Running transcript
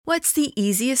What's the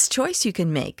easiest choice you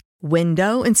can make?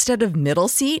 Window instead of middle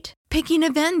seat? Picking a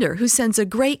vendor who sends a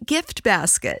great gift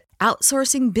basket?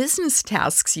 Outsourcing business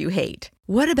tasks you hate?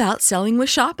 What about selling with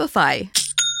Shopify?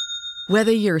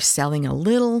 Whether you're selling a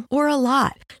little or a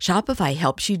lot, Shopify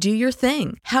helps you do your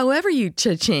thing, however you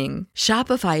cha-ching.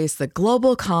 Shopify is the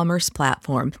global commerce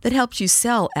platform that helps you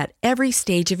sell at every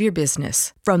stage of your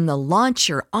business. From the launch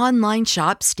your online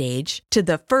shop stage to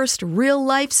the first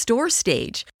real-life store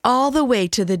stage, all the way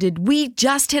to the did we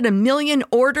just hit a million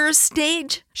orders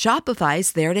stage.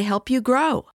 Shopify's there to help you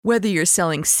grow. Whether you're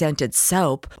selling scented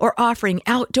soap or offering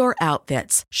outdoor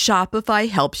outfits, Shopify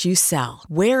helps you sell.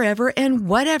 Wherever and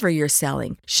whatever you're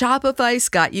selling, Shopify's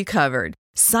got you covered.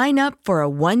 Sign up for a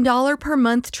 $1 per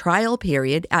month trial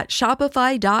period at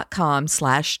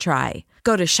shopify.com/try.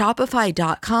 Go to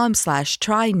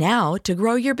shopify.com/try now to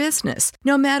grow your business,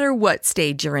 no matter what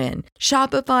stage you're in.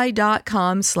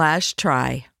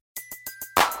 Shopify.com/try.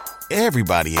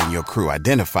 Everybody in your crew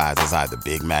identifies as either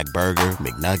Big Mac Burger,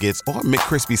 McNuggets, or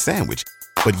McCrispy Sandwich.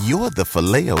 But you're the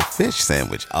Filet-O-Fish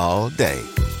Sandwich all day.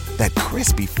 That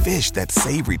crispy fish, that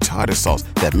savory tartar sauce,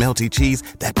 that melty cheese,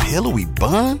 that pillowy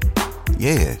bun.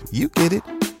 Yeah, you get it.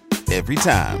 Every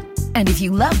time. And if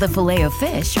you love the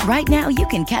Filet-O-Fish, right now you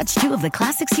can catch two of the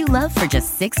classics you love for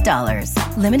just $6.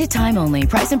 Limited time only.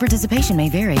 Price and participation may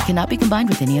vary. Cannot be combined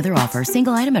with any other offer.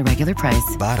 Single item at regular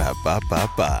price.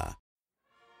 Ba-da-ba-ba-ba.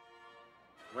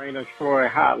 Rain of Troy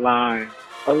hotline.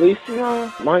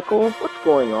 Alicia, Michael, what's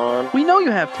going on? We know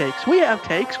you have takes. We have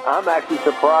takes. I'm actually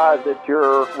surprised that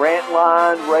your rant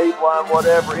line, rave line,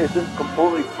 whatever, isn't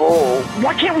completely full.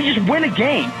 Why can't we just win a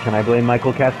game? Can I blame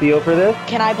Michael Castillo for this?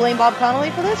 Can I blame Bob Connolly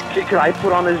for this? Can I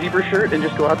put on a zebra shirt and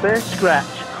just go out there? Scratch,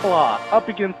 claw, up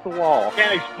against the wall.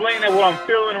 Can't explain it what I'm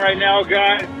feeling right now,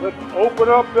 guys. Let's open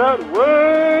up that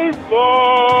rave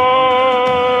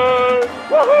line.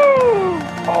 Woohoo!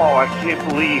 Oh, I can't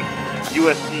believe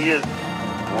USC is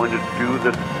going to do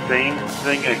the same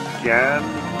thing again,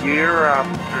 year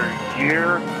after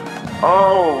year.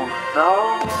 Oh,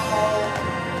 no.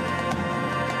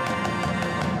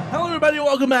 Hello, everybody.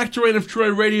 Welcome back to Reign of Troy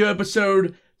Radio,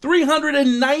 episode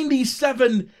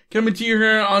 397, coming to you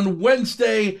here on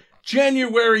Wednesday,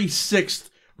 January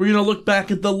 6th. We're going to look back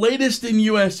at the latest in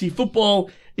USC football,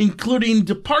 including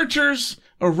departures,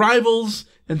 arrivals,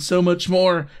 and so much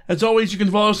more. As always, you can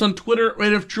follow us on Twitter,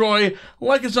 Reign of Troy.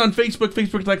 Like us on Facebook,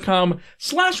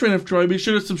 facebook.com/Reign of Troy. Be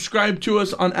sure to subscribe to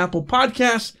us on Apple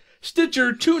Podcasts,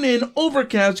 Stitcher, TuneIn,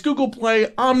 Overcast, Google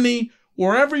Play, Omni,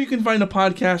 wherever you can find a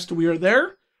podcast, we are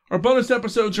there. Our bonus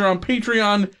episodes are on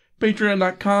Patreon,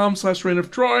 patreon.com/Reign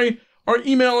of Troy. Our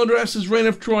email address is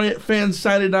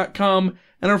reignoftroy@fansided.com.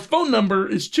 And our phone number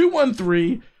is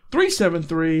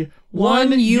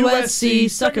 213-373-1USC.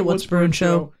 Suck at What's Brewing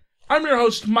Show. I'm your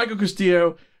host, Michael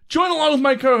Castillo, joined along with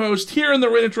my co-host here in the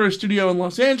Reign of Troy studio in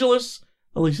Los Angeles,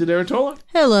 Alicia D'Artola.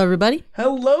 Hello, everybody.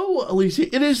 Hello,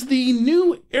 Alicia. It is the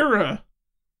new era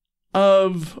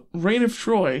of Reign of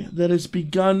Troy that has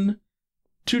begun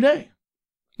today.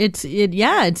 It's a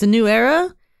new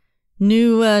era,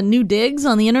 new digs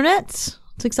on the internet.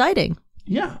 It's exciting.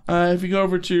 Yeah. If you go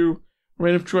over to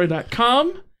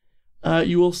reignoftroy.com,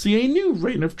 you will see a new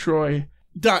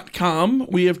reignoftroy.com.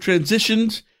 We have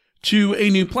transitioned to a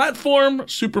new platform.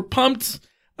 Super pumped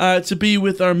to be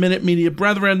with our Minute Media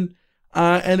brethren,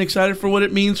 and excited for what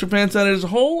it means for Fansided as a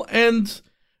whole, and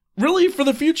really for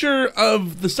the future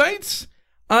of the sites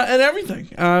and everything.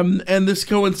 And this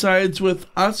coincides with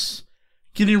us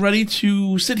getting ready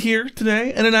to sit here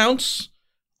today and announce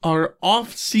our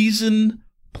off-season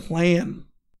plan.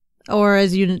 Or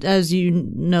as you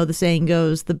know, the saying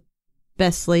goes, the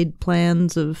best laid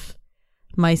plans of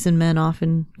mice and men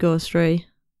often go astray.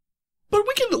 But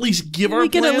we can at least give our plan. We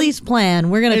can at least plan.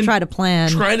 We're going to try to plan.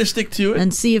 Try to stick to it.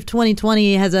 And see if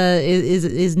 2020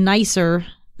 is nicer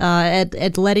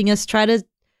at letting us try to,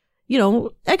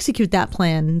 execute that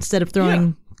plan instead of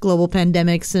throwing global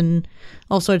pandemics and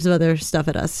all sorts of other stuff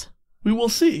at us. We will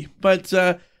see. But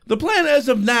the plan as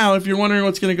of now, if you're wondering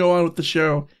what's going to go on with the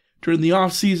show during the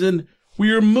off season,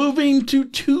 we are moving to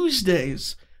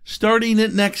Tuesdays starting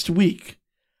at next week.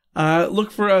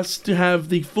 Look for us to have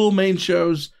the full main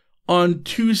shows on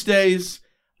Tuesdays,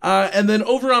 and then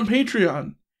over on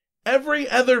Patreon, every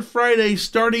other Friday,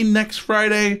 starting next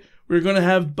Friday, we're going to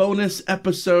have bonus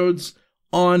episodes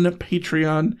on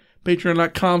Patreon.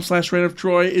 Patreon.com/Reign of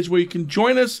Troy is where you can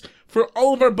join us for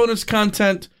all of our bonus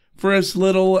content for as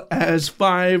little as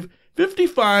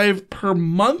 $5.55 per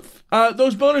month.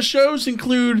 Those bonus shows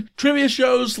include trivia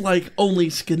shows like Only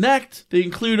Sconnect. They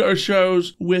include our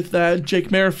shows with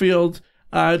Jake Merrifield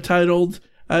titled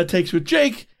Takes with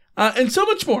Jake. and so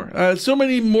much more. So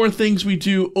many more things we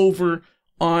do over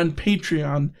on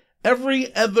Patreon.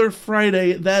 Every other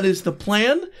Friday, that is the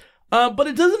plan. But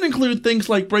it doesn't include things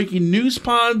like breaking news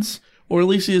pods or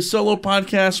Alicia's solo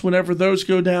podcast whenever those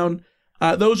go down.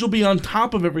 Those will be on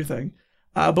top of everything.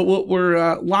 But what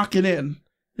we're locking in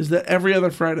is that every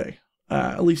other Friday,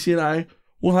 Alicia and I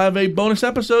will have a bonus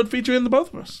episode featuring the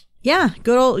both of us. Yeah,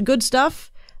 good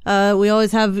stuff. We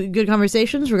always have good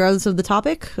conversations regardless of the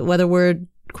topic, whether we're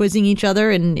quizzing each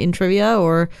other in trivia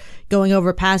or going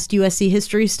over past USC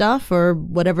history stuff or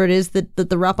whatever it is that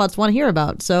the Roughbots want to hear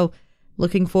about. So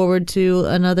looking forward to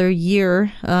another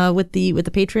year with the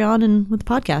Patreon and with the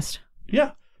podcast.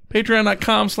 Yeah.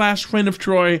 Patreon.com/Friend of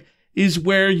Troy is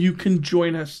where you can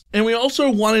join us. And we also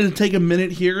wanted to take a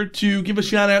minute here to give a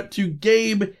shout out to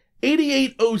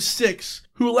Gabe8806,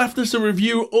 who left us a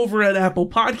review over at Apple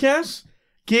Podcasts.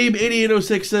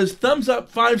 Gabe8806 says, thumbs up,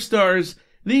 5 stars.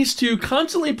 These two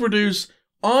constantly produce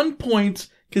on-point,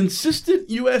 consistent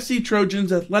USC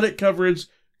Trojans athletic coverage.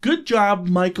 Good job,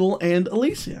 Michael and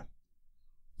Alicia.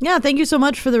 Yeah, thank you so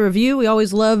much for the review. We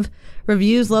always love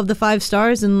reviews, love the 5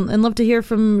 stars, and love to hear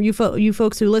from you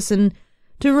folks who listen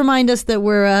to remind us that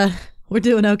we're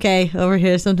doing okay over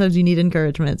here. Sometimes you need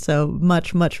encouragement, so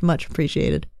much, much, much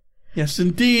appreciated. Yes,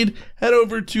 indeed. Head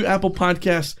over to Apple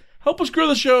Podcasts. Help us grow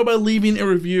the show by leaving a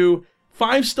review.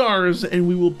 5 stars, and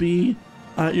we will be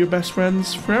your best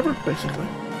friends forever, basically.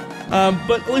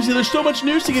 But Alicia, there's so much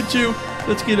news to get to.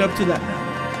 Let's get up to that now.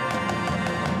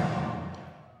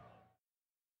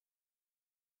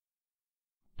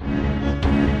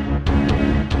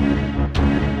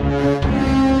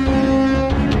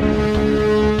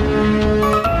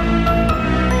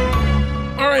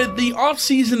 The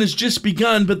off-season has just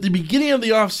begun, but the beginning of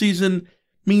the off-season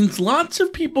means lots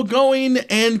of people going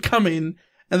and coming,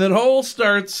 and it all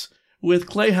starts with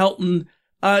Clay Helton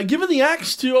giving the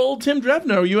axe to old Tim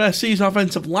Drevno, USC's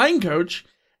offensive line coach,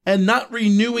 and not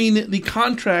renewing the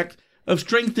contract of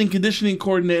strength and conditioning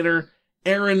coordinator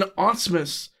Aaron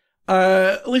Osmus.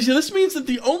 Alicia, this means that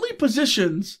the only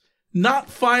positions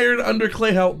not fired under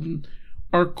Clay Helton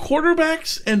are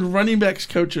quarterbacks and running backs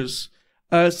coaches.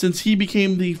 Since he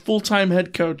became the full-time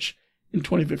head coach in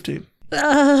 2015.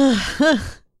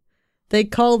 They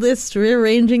call this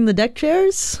rearranging the deck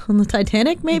chairs on the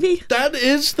Titanic, maybe? That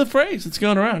is the phrase that's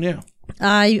going around, yeah.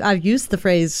 I've used the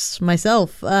phrase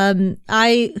myself. So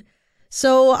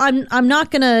I'm not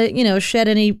gonna, shed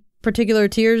any particular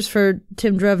tears for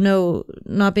Tim Drevno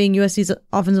not being USC's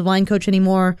offensive line coach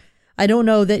anymore. I don't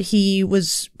know that he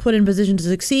was put in position to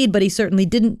succeed, but he certainly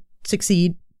didn't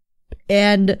succeed.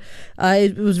 And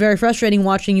it was very frustrating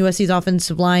watching USC's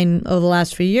offensive line over the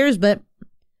last few years. But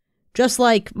just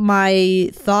like my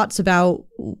thoughts about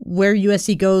where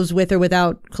USC goes with or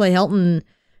without Clay Helton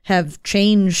have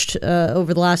changed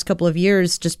over the last couple of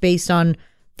years, just based on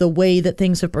the way that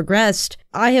things have progressed,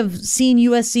 I have seen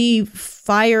USC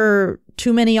fire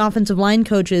too many offensive line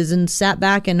coaches and sat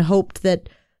back and hoped that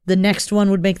the next one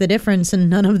would make the difference, and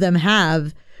none of them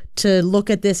have. To look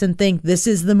at this and think this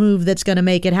is the move that's going to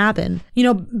make it happen.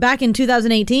 Back in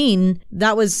 2018,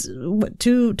 that was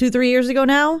 3 years ago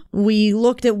now, we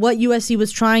looked at what USC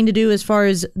was trying to do as far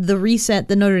as the reset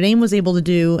that Notre Dame was able to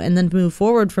do and then move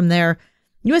forward from there.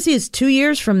 USC is 2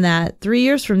 years from that, 3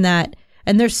 years from that,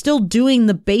 and they're still doing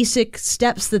the basic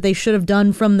steps that they should have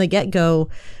done from the get-go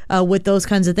with those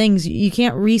kinds of things. You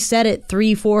can't reset it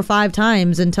 3, 4, 5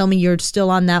 times and tell me you're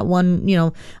still on that one,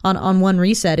 on one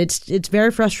reset. It's very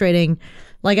frustrating.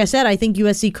 Like I said, I think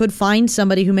USC could find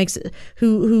somebody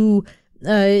who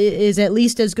is at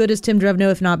least as good as Tim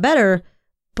Drevno, if not better.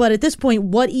 But at this point,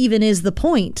 what even is the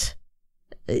point?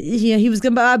 He was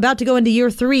about to go into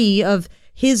year 3 of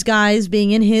his guys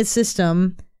being in his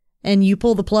system, and you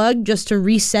pull the plug just to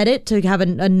reset it to have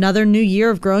another new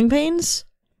year of growing pains?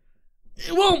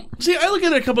 Well, see, I look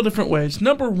at it a couple different ways.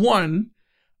 Number one,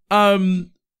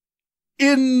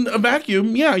 in a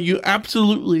vacuum, yeah, you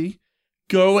absolutely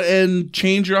go and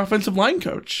change your offensive line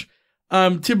coach.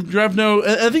 Tim Drevno,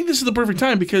 I think this is the perfect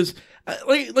time because,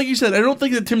 like you said, I don't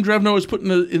think that Tim Drevno is put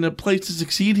in a place to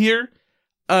succeed here.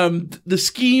 The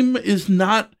scheme is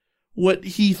not what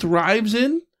he thrives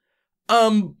in.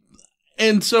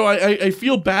 And so I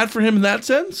feel bad for him in that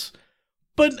sense.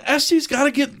 But SC's got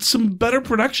to get some better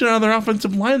production out of their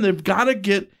offensive line. They've got to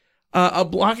get a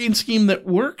blocking scheme that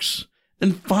works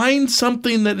and find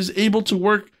something that is able to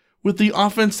work with the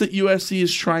offense that USC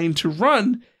is trying to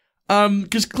run.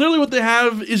 Because clearly what they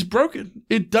have is broken.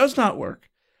 It does not work.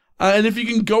 And if you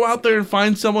can go out there and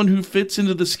find someone who fits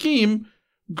into the scheme,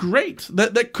 great.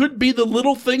 That could be the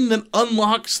little thing that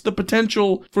unlocks the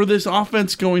potential for this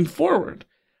offense going forward.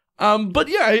 But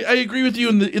yeah, I agree with you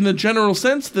in the general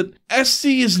sense that SC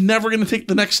is never going to take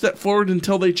the next step forward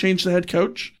until they change the head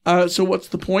coach. So what's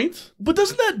the point? But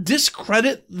doesn't that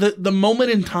discredit the moment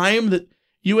in time that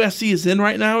USC is in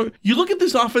right now? You look at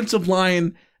this offensive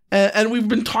line, and we've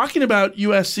been talking about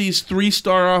USC's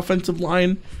 3-star offensive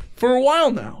line for a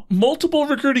while now. Multiple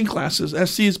recruiting classes.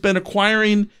 SC has been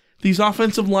acquiring these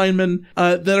offensive linemen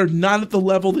that are not at the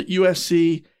level that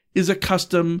USC is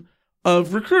accustomed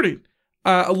of recruiting.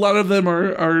 A lot of them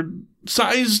are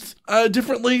sized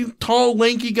differently, tall,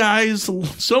 lanky guys,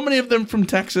 so many of them from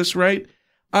Texas, right?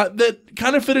 That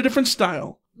kind of fit a different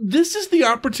style. This is the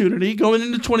opportunity going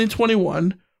into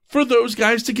 2021 for those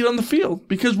guys to get on the field,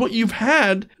 because what you've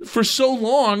had for so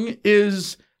long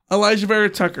is Elijah Vera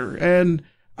Tucker and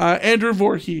Andrew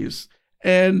Voorhees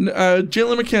and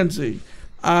Jalen McKenzie,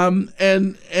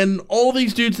 and all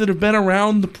these dudes that have been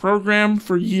around the program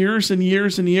for years and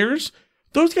years and years.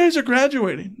 Those guys are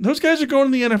graduating. Those guys are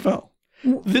going to the NFL.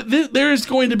 There is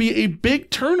going to be a big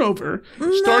turnover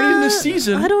starting this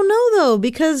season. I don't know, though,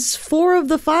 because 4 of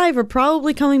the 5 are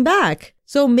probably coming back.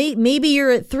 So maybe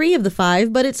you're at 3 of the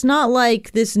 5, but it's not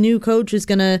like this new coach is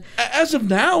going to... As of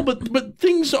now, but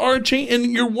things are changing,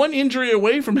 and you're one injury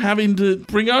away from having to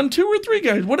bring on 2 or 3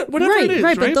 guys, whatever it is.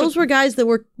 Right, but those were guys that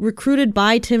were recruited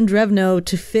by Tim Drevno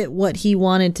to fit what he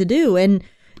wanted to do, and...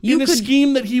 in a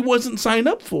scheme that he wasn't signed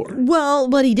up for. Well,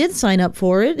 but he did sign up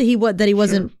for it. He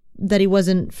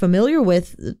wasn't familiar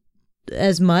with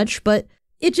as much. But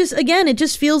it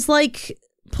just feels like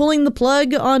pulling the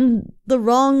plug on the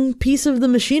wrong piece of the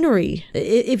machinery.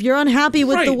 If you're unhappy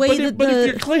with the way but if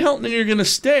you're Clay Helton and you're going to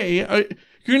stay,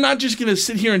 you're not just going to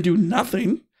sit here and do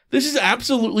nothing. This is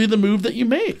absolutely the move that you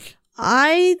make.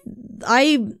 how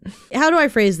do I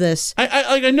phrase this?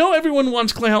 I know everyone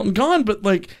wants Clay Helton gone, but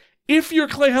like, if you're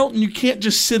Clay Helton, you can't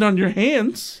just sit on your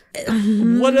hands.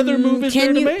 What other move is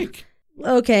there to make?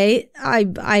 Okay,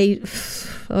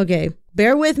 okay.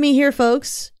 Bear with me here,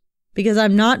 folks, because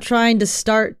I'm not trying to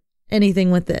start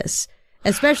anything with this.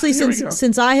 Especially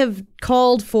since I have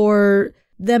called for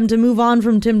them to move on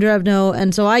from Tim Drevno,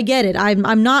 and so I get it.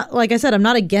 I'm not, like I said, I'm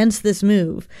not against this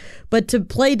move. But to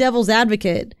play devil's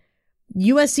advocate,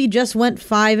 USC just went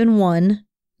 5-1,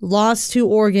 lost to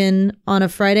Oregon on a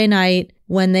Friday night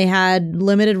when they had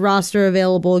limited roster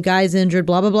available, guys injured,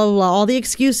 blah, blah, blah, blah, blah, all the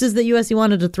excuses that USC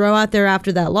wanted to throw out there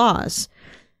after that loss.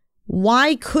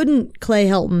 Why couldn't Clay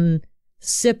Helton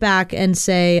sit back and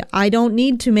say, I don't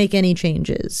need to make any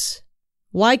changes?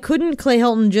 Why couldn't Clay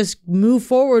Helton just move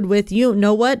forward with, you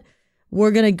know what,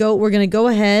 we're gonna go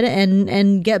ahead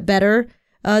and get better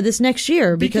this next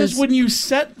year? Because when you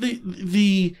set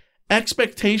the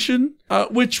expectation,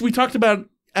 which we talked about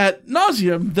ad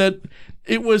nauseum, that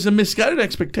it was a misguided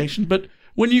expectation, but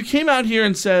when you came out here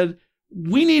and said,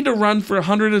 we need to run for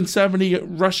 170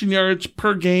 rushing yards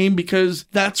per game because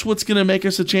that's what's going to make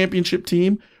us a championship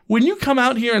team. When you come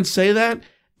out here and say that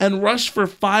and rush for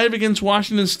 5 against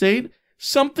Washington State,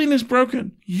 something is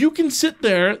broken. You can sit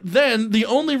there. Then the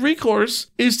only recourse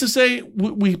is to say,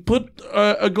 we put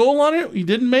a goal on it. You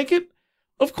didn't make it.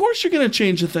 Of course you're going to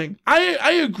change the thing.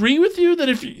 I agree with you that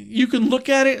if you can look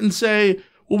at it and say,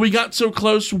 well, we got so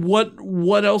close,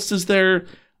 what else is there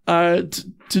to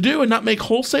do and not make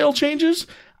wholesale changes?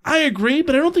 I agree,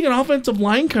 but I don't think an offensive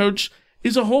line coach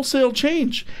is a wholesale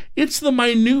change. It's the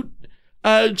minute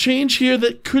change here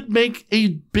that could make a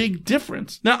big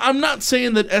difference. Now, I'm not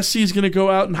saying that SC is going to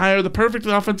go out and hire the perfect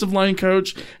offensive line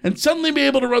coach and suddenly be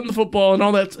able to run the football and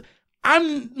all that.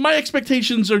 My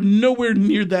expectations are nowhere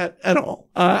near that at all.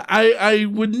 I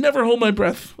would never hold my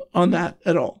breath on that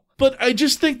at all. But I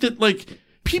just think that, like,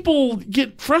 people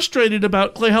get frustrated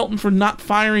about Clay Helton for not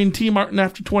firing T. Martin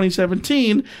after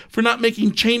 2017, for not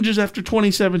making changes after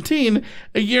 2017,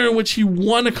 a year in which he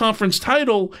won a conference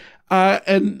title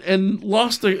and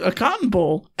lost a Cotton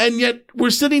Bowl. And yet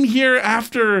we're sitting here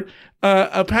after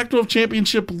a Pac-12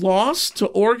 championship loss to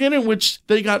Oregon in which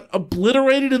they got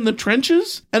obliterated in the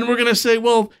trenches. And we're going to say,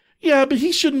 well, yeah, but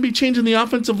he shouldn't be changing the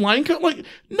offensive line coach. Like,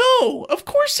 no, of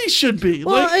course he should be.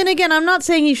 Well, and again, I'm not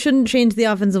saying he shouldn't change the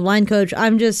offensive line coach.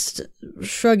 I'm just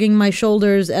shrugging my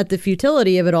shoulders at the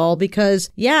futility of it all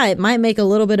because, yeah, it might make a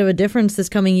little bit of a difference this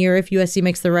coming year if USC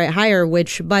makes the right hire,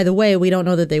 which, by the way, we don't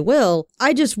know that they will.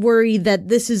 I just worry that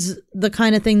this is the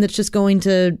kind of thing that's just going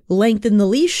to lengthen the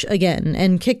leash again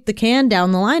and kick the can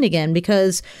down the line again,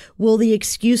 because will the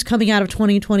excuse coming out of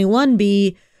 2021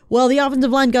 be, well, the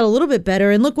offensive line got a little bit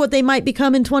better, and look what they might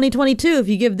become in 2022 if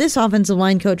you give this offensive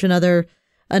line coach another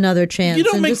chance. You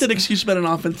don't make that excuse about an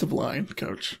offensive line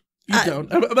coach. You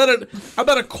don't.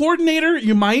 About a coordinator,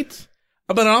 you might.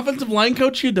 About an offensive line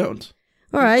coach, you don't.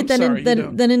 All right, I'm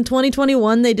then in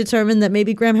 2021 they determined that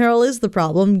maybe Graham Harrell is the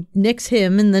problem, nix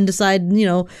him, and then decide,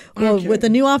 with a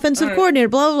new offensive coordinator,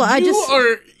 blah blah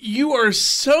blah. You are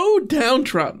so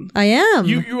downtrodden. I am.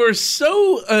 You are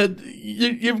so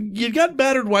you got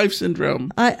battered wife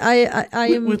syndrome. I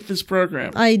am with this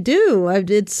program. I do. I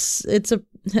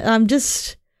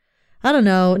don't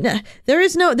know. There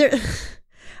is no there.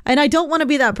 And I don't want to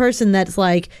be that person that's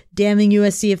like damning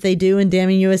USC if they do and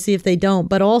damning USC if they don't.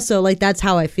 But also, like, that's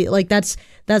how I feel. Like, that's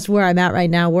where I'm at right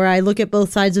now, where I look at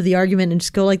both sides of the argument and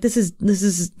just go like, this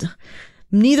is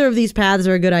neither of these paths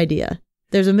are a good idea.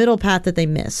 There's a middle path that they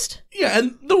missed. Yeah,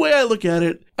 and the way I look at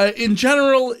it, in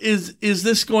general, is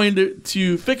this going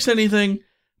to fix anything?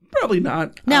 Probably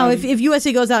not. Now, if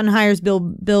USC goes out and hires Bill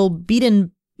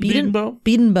Bedenbaugh,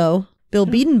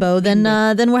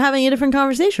 then we're having a different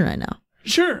conversation right now.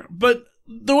 Sure, but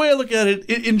the way I look at it,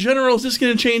 in general, is this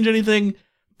going to change anything?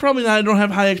 Probably not. I don't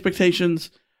have high expectations.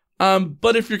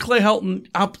 But if you're Clay Helton,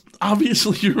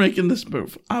 obviously you're making this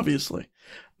move. Obviously.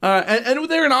 And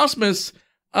with Aaron Ausmus,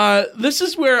 this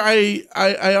is where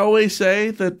I always say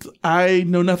that I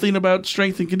know nothing about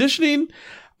strength and conditioning.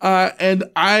 And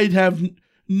I have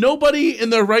nobody in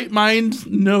their right mind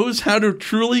knows how to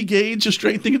truly gauge a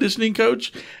strength and conditioning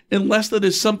coach unless that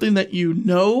is something that you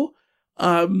know.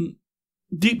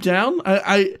 Deep down,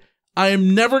 I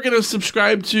am never going to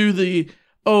subscribe to the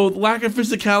lack of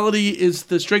physicality is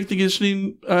the strength and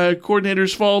conditioning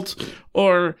coordinator's fault,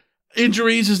 or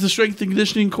injuries is the strength and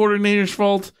conditioning coordinator's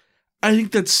fault. I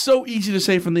think that's so easy to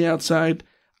say from the outside.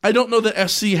 I don't know that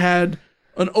SC had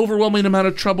an overwhelming amount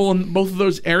of trouble in both of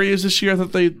those areas this year. I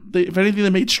thought they if anything, they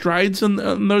made strides in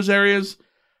those areas,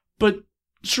 but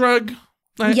shrug.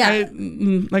 I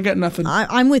got nothing.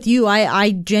 I'm with you.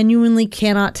 I genuinely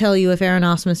cannot tell you if Aaron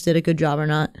Ausmus did a good job or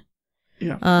not.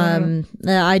 Yeah.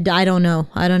 I don't know.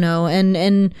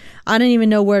 And I don't even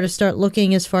know where to start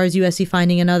looking as far as USC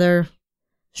finding another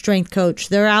strength coach.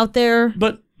 They're out there.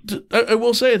 But I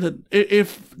will say that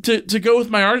if to go with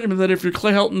my argument that if you're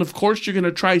Clay Helton, of course you're going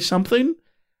to try something.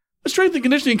 A strength and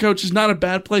conditioning coach is not a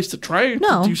bad place to try to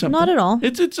do something. Not at all.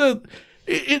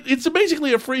 It's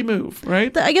basically a free move,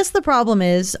 right? I guess the problem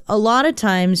is a lot of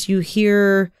times you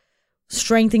hear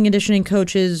strength and conditioning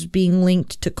coaches being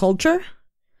linked to culture.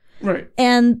 Right.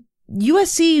 And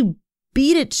USC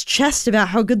beat its chest about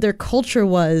how good their culture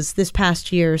was this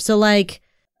past year. So like,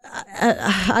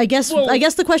 I guess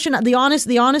the question, the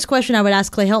honest question I would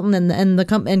ask Clay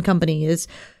Helton and company is,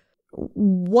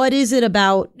 what is it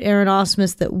about Aaron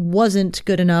Ausmus that wasn't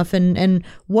good enough? And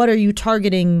what are you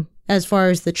targeting as far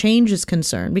as the change is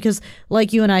concerned? Because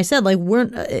like you and I said, like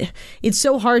it's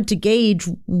so hard to gauge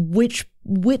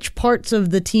which parts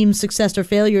of the team's success or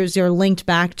failures are linked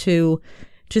back to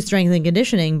strength and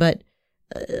conditioning. But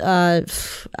I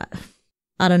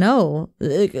don't know.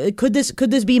 Could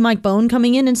this be Mike Bohn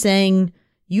coming in and saying,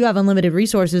 you have unlimited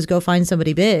resources, go find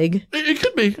somebody big? It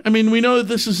could be. I mean, we know that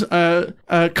this is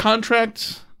a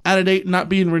contract at a date not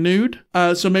being renewed.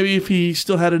 So maybe if he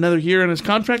still had another year in his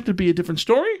contract, it'd be a different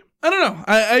story. I don't know.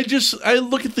 I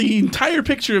look at the entire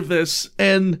picture of this,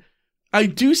 and I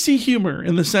do see humor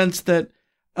in the sense that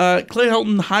Clay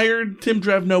Helton hired Tim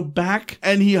Drevno back,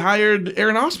 and he hired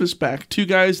Aaron Ausmus back, two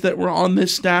guys that were on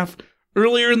this staff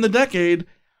earlier in the decade,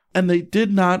 and they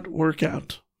did not work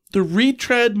out. The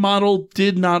retread model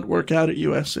did not work out at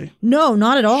USC. No,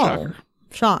 not at all.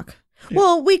 Shock. Yeah.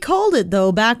 Well, we called it,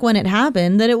 though, back when it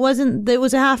happened, that it was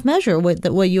a half measure what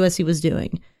USC was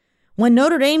doing. When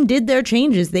Notre Dame did their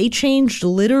changes, they changed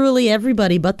literally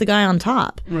everybody but the guy on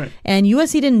top. Right. And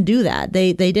USC didn't do that.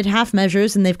 They did half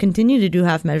measures, and they've continued to do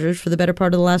half measures for the better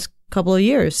part of the last couple of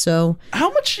years. So, how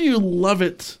much do you love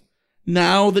it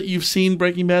now that you've seen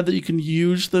Breaking Bad that you can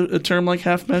use a term like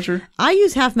half measure? I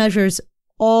use half measures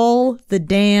all the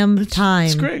damn time.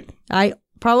 It's great. I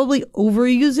probably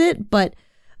overuse it, but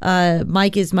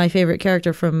Mike is my favorite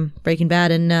character from Breaking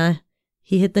Bad, and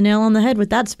he hit the nail on the head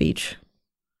with that speech.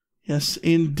 Yes,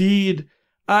 indeed.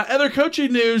 Other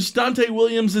coaching news, Dante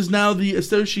Williams is now the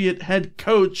associate head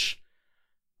coach.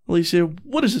 Alicia,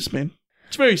 what does this mean?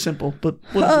 It's very simple, but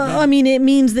what does it mean? I mean, it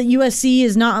means that USC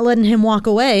is not letting him walk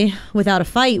away without a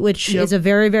fight, which is a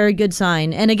very, very good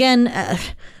sign. And again,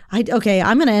 I'm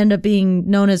going to end up being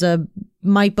known as a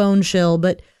Mike Bohn shill,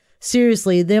 but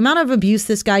seriously, the amount of abuse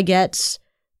this guy gets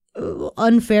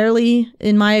unfairly,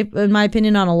 in my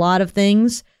opinion, on a lot of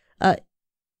things,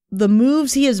 the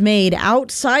moves he has made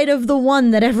outside of the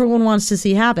one that everyone wants to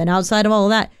see happen, outside of all of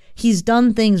that, he's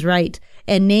done things right.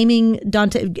 And naming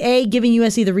Dante, giving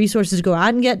USC the resources to go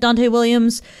out and get Dante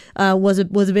Williams was a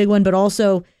big one, but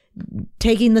also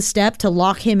taking the step to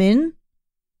lock him in,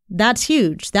 that's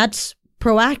huge. That's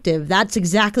proactive. That's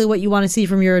exactly what you want to see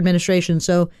from your administration.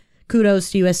 So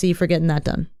kudos to USC for getting that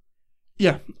done.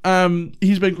 Yeah.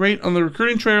 He's been great on the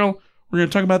recruiting trail. We're going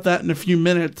to talk about that in a few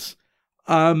minutes.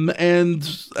 And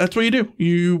that's what you do.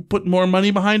 You put more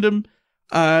money behind him.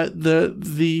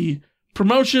 The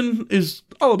promotion is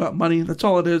all about money. That's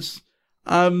all it is.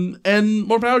 And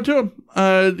more power to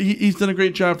him. He's done a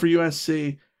great job for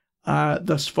USC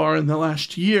thus far in the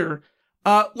last year.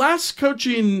 Last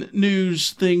coaching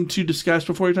news thing to discuss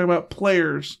before we talk about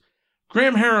players.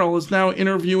 Graham Harrell is now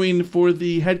interviewing for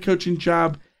the head coaching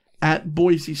job at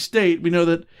Boise State. We know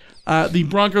that the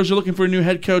Broncos are looking for a new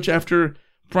head coach after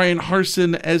Brian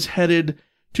Harsin has headed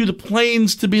to the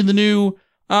Plains to be the new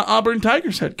Auburn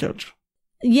Tigers head coach.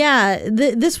 Yeah,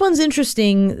 this one's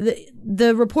interesting.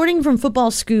 The reporting from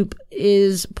Football Scoop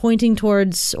is pointing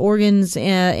towards Oregon's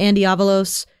Andy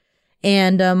Avalos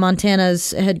and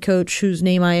Montana's head coach, whose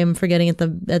name I am forgetting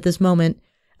at this moment,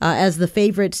 as the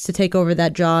favorites to take over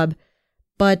that job.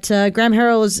 But Graham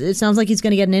Harrell, it sounds like he's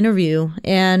going to get an interview.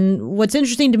 And what's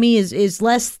interesting to me is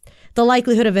less the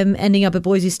likelihood of him ending up at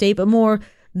Boise State, but more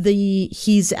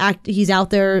he's out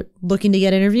there looking to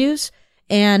get interviews.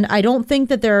 And I don't think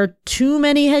that there are too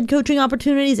many head coaching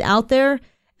opportunities out there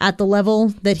at the level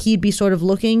that he'd be sort of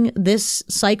looking this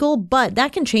cycle, but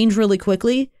that can change really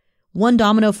quickly. One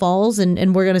domino falls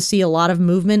and we're going to see a lot of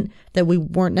movement that we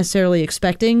weren't necessarily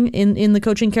expecting in the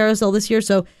coaching carousel this year.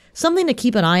 So something to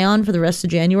keep an eye on for the rest of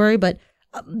January. But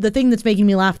the thing that's making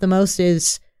me laugh the most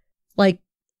is, like,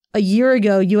 a year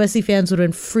ago, USC fans would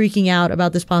have been freaking out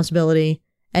about this possibility.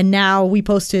 And now we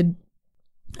posted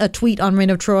a tweet on Reign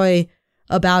of Troy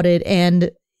about it, and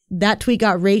that tweet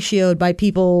got ratioed by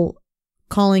people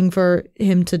calling for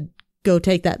him to go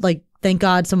take that. Like, thank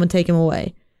God someone take him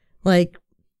away. Like,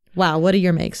 wow, what are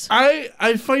your makes?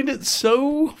 I find it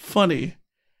so funny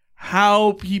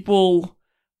how people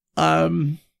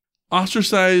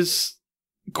ostracize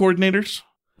coordinators.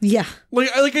 Yeah.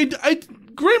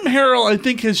 Graham Harrell, I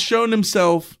think, has shown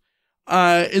himself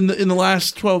in the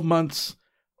last 12 months.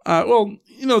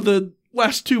 The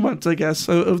last 2 months, I guess,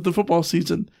 of the football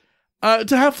season,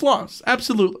 to have flaws.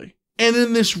 Absolutely. And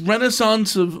in this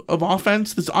renaissance of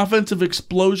offense, this offensive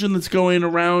explosion that's going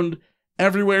around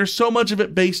everywhere, so much of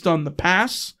it based on the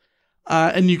pass.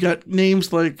 And you got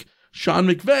names like Sean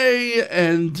McVay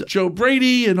and Joe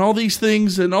Brady and all these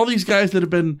things and all these guys that have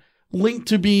been linked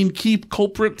to being key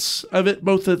culprits of it,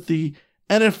 both at the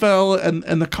NFL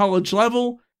and the college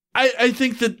level. I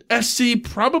think that SC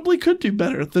probably could do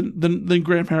better than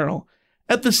Graham Harrell.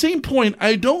 At the same point,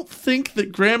 I don't think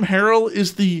that Graham Harrell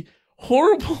is the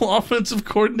horrible offensive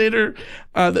coordinator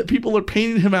that people are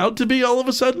painting him out to be all of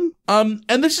a sudden.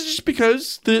 And this is just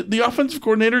because the offensive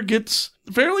coordinator gets,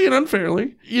 fairly and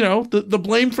unfairly, the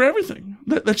blame for everything.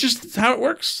 That's just how it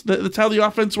works. That's how the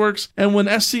offense works. And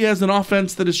when SC has an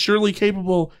offense that is surely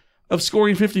capable of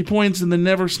scoring 50 points and then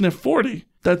never sniff 40,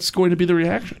 that's going to be the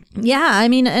reaction. Yeah, I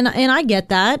mean, and I get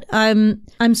that.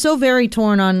 I'm so very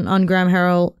torn on Graham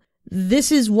Harrell.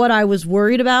 This is what I was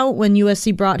worried about when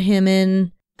USC brought him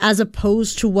in, as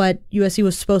opposed to what USC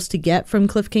was supposed to get from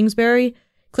Cliff Kingsbury.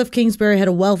 Cliff Kingsbury had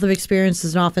a wealth of experience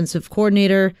as an offensive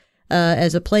coordinator,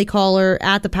 as a play caller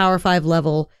at the Power 5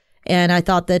 level. And I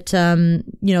thought that,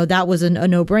 that was a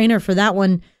no-brainer for that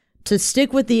one. To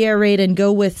stick with the air raid and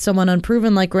go with someone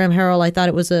unproven like Graham Harrell, I thought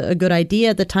it was a good idea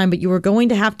at the time, but you were going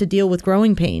to have to deal with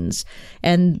growing pains.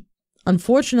 And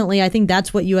unfortunately, I think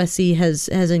that's what USC has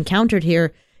encountered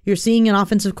here. You're seeing an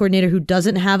offensive coordinator who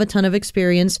doesn't have a ton of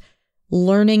experience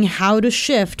learning how to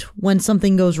shift when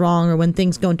something goes wrong or when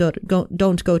things don't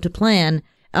go to plan,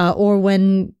 or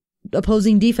when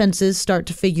opposing defenses start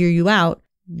to figure you out.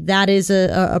 That is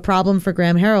a problem for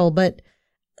Graham Harrell. But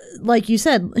like you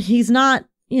said, he's not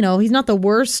the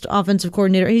worst offensive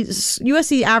coordinator.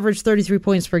 USC averaged 33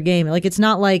 points per game. Like, it's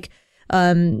not like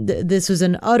this was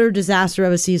an utter disaster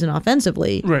of a season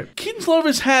offensively. Right. Keaton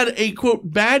Slovis had a,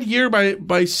 quote, bad year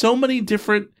by so many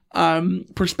different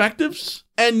perspectives,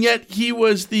 and yet he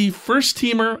was the first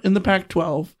teamer in the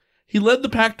Pac-12. He led the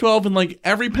Pac-12 in like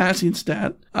every passing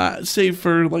stat, save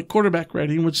for like quarterback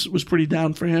rating, which was pretty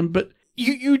down for him. But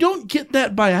you don't get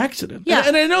that by accident. Yeah.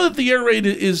 And I know that the air raid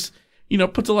is,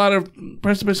 puts a lot of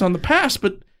precipice on the pass,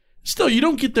 but still, you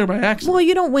don't get there by accident. Well,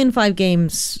 you don't win 5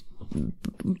 games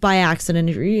by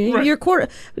accident. Right.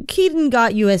 Keaton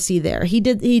got USC there. He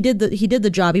did the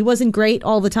job. He wasn't great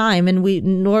all the time, and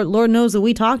Lord knows that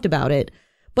we talked about it.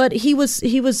 But he was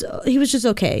just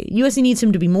okay. USC needs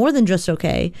him to be more than just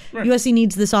okay. Right. USC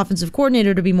needs this offensive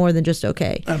coordinator to be more than just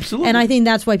okay. Absolutely. And I think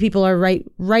that's why people are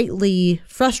rightly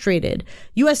frustrated.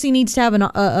 USC needs to have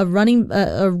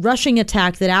a rushing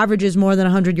attack that averages more than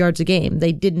 100 yards a game.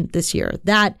 They didn't this year.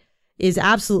 That is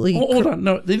absolutely hold on.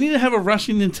 No, they need to have a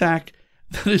rushing attack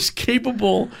that is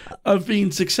capable of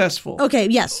being successful. Okay,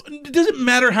 yes. It doesn't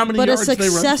matter how many yards they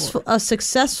run for. A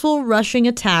successful rushing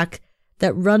attack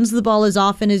that runs the ball as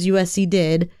often as USC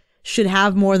did should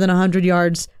have more than 100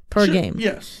 yards per game.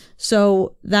 Yes.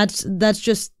 So that's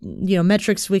just,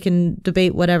 metrics we can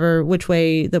debate which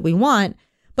way that we want.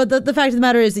 But the fact of the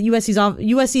matter is that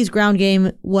USC's ground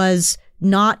game was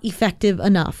not effective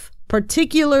enough,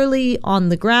 particularly on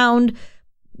the ground,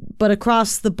 but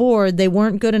across the board, they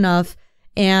weren't good enough.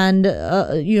 And,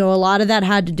 a lot of that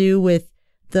had to do with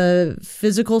the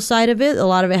physical side of it. A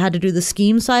lot of it had to do with the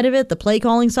scheme side of it, the play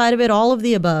calling side of it, all of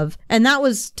the above. And that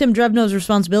was Tim Drevno's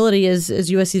responsibility as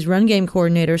USC's run game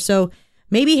coordinator. So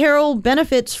maybe Harrell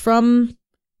benefits from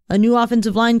a new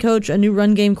offensive line coach, a new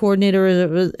run game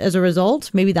coordinator as a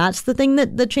result. Maybe that's the thing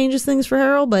that changes things for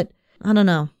Harrell, but I don't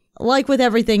know. Like with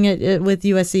everything with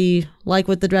USC, like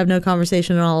with the Drevno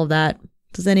conversation and all of that,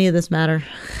 does any of this matter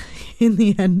in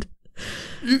the end?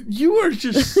 You are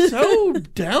just so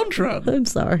downtrodden. I'm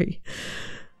sorry.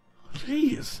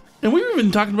 Jeez. And we haven't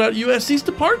even talked about USC's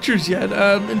departures yet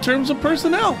in terms of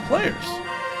personnel, players.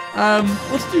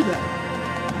 Let's do that.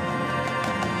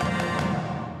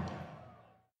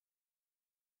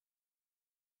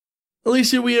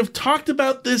 Alicia, we have talked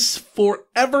about this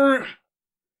forever.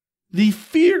 The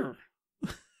fear,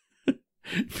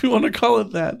 if you want to call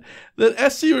it that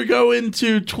SC would go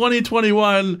into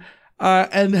 2021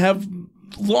 and have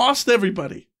lost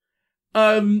everybody.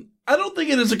 I don't think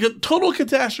it is a total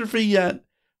catastrophe yet,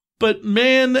 but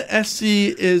man, SC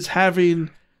is having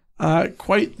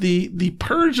quite the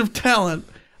purge of talent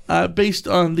based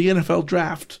on the NFL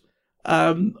draft.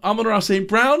 Amon-Ra St.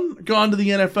 Brown gone to the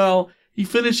NFL. He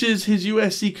finishes his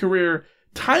USC career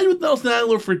tied with Nelson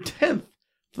Agholor for 10th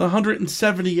with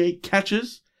 178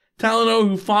 catches.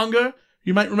 Talanoa Hufanga,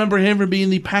 you might remember him from being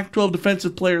the Pac-12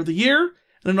 Defensive Player of the Year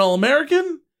and an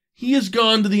All-American. He has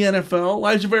gone to the NFL.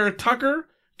 Elijah Vera Tucker,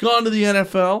 gone to the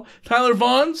NFL. Tyler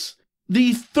Vaughns,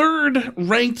 the third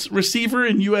ranked receiver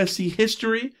in USC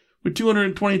history with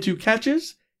 222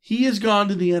 catches. He has gone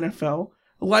to the NFL.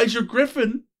 Elijah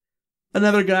Griffin,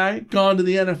 another guy, gone to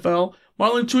the NFL.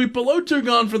 Marlon Tuipulotu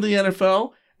gone for the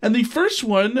NFL. And the first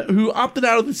one who opted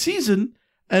out of the season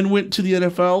and went to the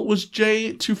NFL was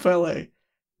Jay Tufele.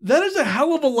 That is a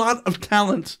hell of a lot of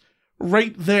talent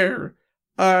right there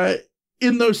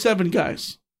in those 7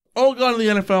 guys. All gone to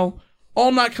the NFL,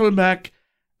 all not coming back.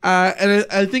 And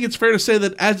I think it's fair to say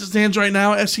that as it stands right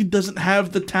now, SC doesn't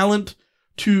have the talent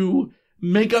to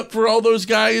make up for all those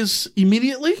guys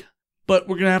immediately. But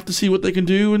we're going to have to see what they can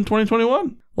do in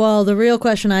 2021. Well, the real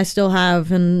question I still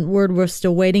have, and word we're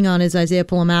still waiting on, is Isaiah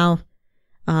Pola-Mao.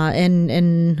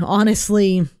 And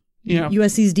honestly,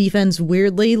 USC's defense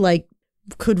weirdly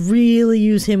could really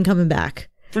use him coming back.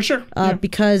 For sure.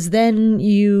 Because then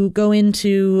you go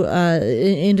into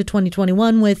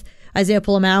 2021 with Isaiah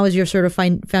Pola-Mao as your sort of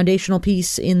foundational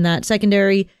piece in that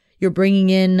secondary. You're bringing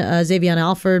in Xavier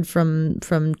Alford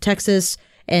from Texas,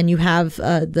 and you have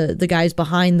the guys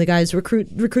behind the guys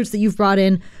recruits that you've brought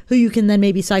in who you can then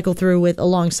maybe cycle through with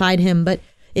alongside him. But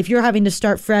if you're having to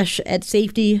start fresh at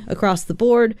safety across the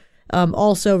board,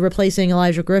 also replacing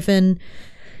Elijah Griffin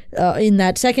in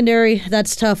that secondary,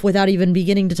 that's tough without even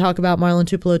beginning to talk about Marlon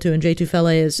Tuipulotu and Jay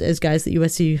Tufele as guys that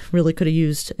USC really could have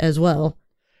used as well.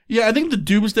 Yeah, I think the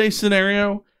doomsday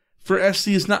scenario for SC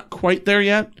is not quite there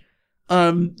yet.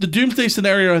 The doomsday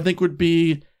scenario, I think, would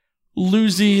be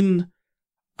losing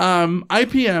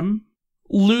IPM,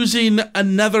 losing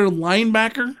another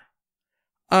linebacker,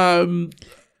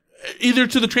 either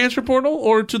to the transfer portal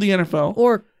or to the NFL.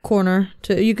 Or corner.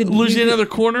 Losing another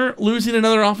corner, losing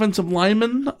another offensive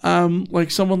lineman, like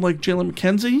someone like Jalen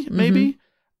McKenzie, maybe,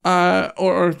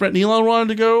 or if Brett Nealon wanted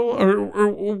to go, or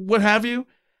what have you.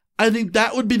 I think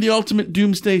that would be the ultimate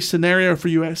doomsday scenario for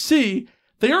USC.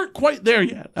 They aren't quite there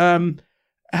yet.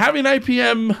 Having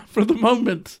IPM for the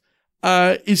moment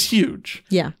is huge.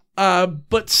 Yeah.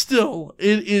 But still,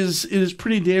 it is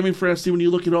pretty damning for SC when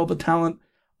you look at all the talent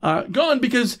gone,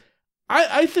 because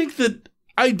I think that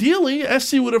ideally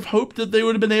SC would have hoped that they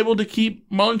would have been able to keep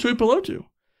Marlon Tuipulotu.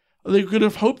 They could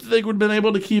have hoped that they would have been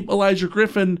able to keep Elijah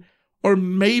Griffin, or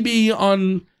maybe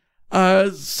on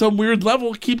some weird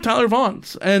level keep Tyler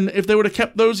Vaughns. And if they would have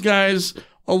kept those guys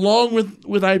along with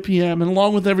IPM and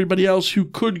along with everybody else who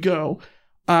could go,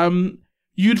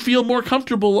 you'd feel more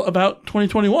comfortable about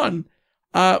 2021.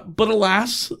 But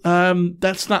alas,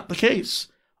 that's not the case.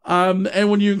 And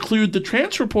when you include the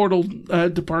transfer portal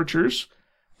departures,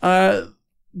 then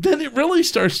it really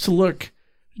starts to look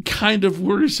kind of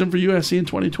worrisome for USC in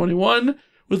 2021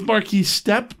 with Marquis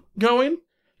Stepp going,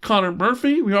 Connor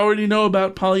Murphy. We already know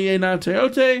about Paulie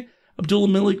Nateote, Abdullah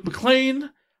Malik McClain.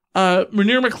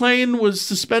 Munir McClain was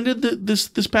suspended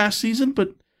this past season,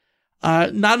 but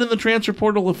not in the transfer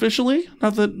portal officially.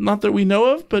 Not that we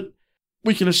know of, but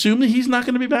we can assume that he's not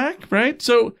going to be back, right?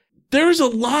 So there's a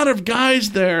lot of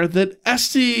guys there that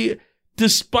SC,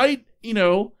 despite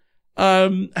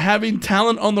having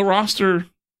talent on the roster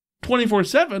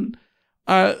 24/7,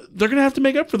 they're going to have to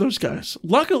make up for those guys.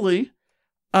 Luckily,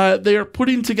 they are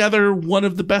putting together one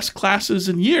of the best classes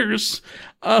in years.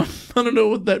 I don't know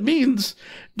what that means,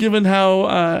 given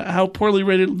how poorly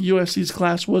rated USC's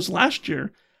class was last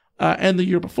year and the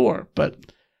year before. But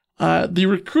the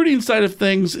recruiting side of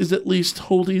things is at least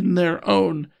holding their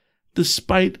own,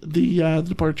 despite the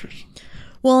departures.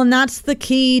 Well, and that's the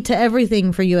key to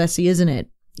everything for USC, isn't it?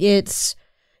 It's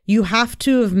you have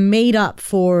to have made up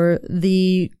for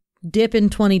the dip in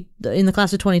the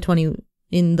class of 2020.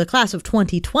 In the class of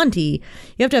 2020, you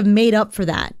have to have made up for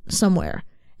that somewhere.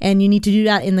 And you need to do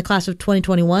that in the class of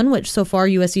 2021, which so far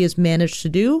USC has managed to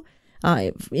do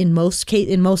in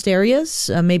most areas.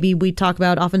 Maybe we talk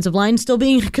about offensive line still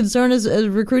being a concern as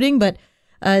recruiting, but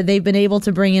they've been able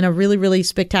to bring in a really, really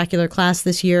spectacular class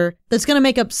this year that's going to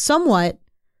make up somewhat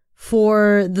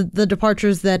for the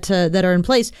departures that are in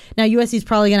place. Now, USC is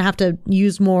probably going to have to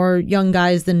use more young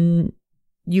guys than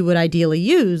you would ideally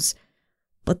use,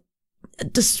 but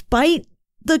despite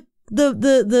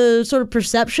the sort of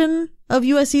perception of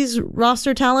USC's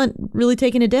roster talent really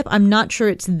taking a dip, I'm not sure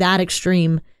it's that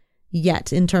extreme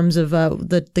yet in terms of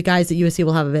the guys that USC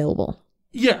will have available.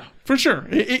 Yeah, for sure.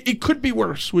 It could be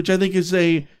worse, which I think is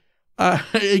a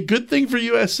good thing for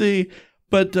USC,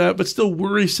 but still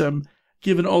worrisome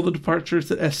given all the departures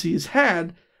that SC has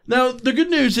had. Now, the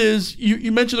good news is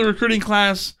you mentioned the recruiting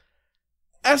class.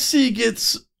 SC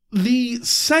gets the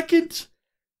second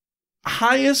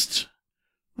highest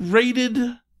rated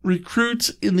recruits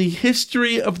in the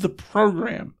history of the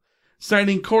program,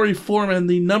 signing Corey Foreman,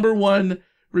 the number one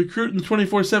recruit in the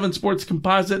 24/7 Sports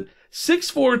Composite,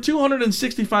 6'4",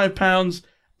 265 pounds,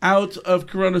 out of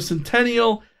Corona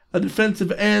Centennial, a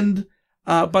defensive end,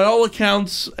 by all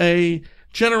accounts, a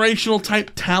generational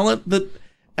type talent that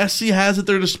SC has at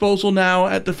their disposal now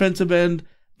at defensive end.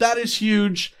 That is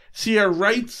huge. Sierra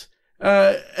Wright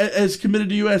is committed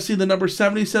to USC, the number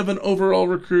 77 overall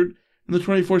recruit in the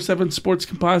 24/7 Sports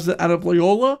Composite out of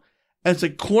Loyola as a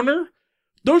corner.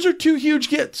 Those are two huge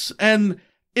gets. And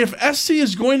if SC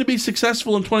is going to be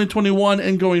successful in 2021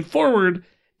 and going forward,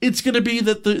 it's going to be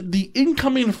that the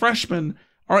incoming freshmen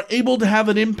are able to have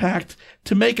an impact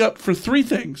to make up for three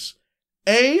things.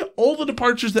 A, all the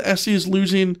departures that SC is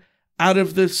losing out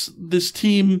of this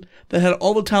team that had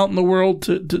all the talent in the world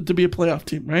to be a playoff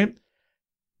team, right?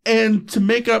 And to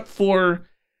make up for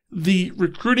the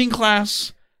recruiting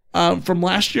class from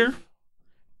last year,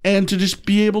 and to just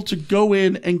be able to go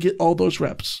in and get all those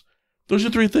reps. Those are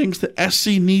three things that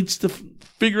SC needs to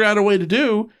figure out a way to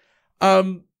do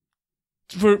for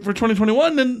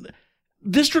 2021. And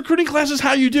this recruiting class is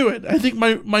how you do it. I think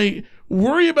my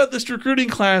worry about this recruiting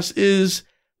class is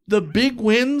the big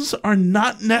wins are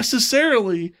not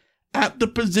necessarily at the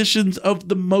positions of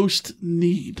the most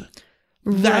need.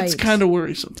 That's kind of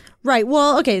worrisome. Right.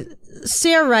 Well, okay.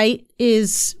 Sierra Wright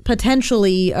is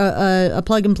potentially a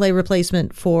plug-and-play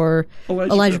replacement for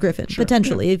Elijah Griffin. Sure.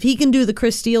 Potentially. Yeah. If he can do the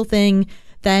Chris Steele thing,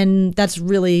 then that's a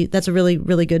really,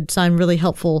 really good sign, really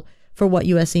helpful for what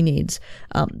USC needs.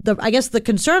 I guess the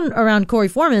concern around Corey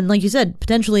Foreman, like you said,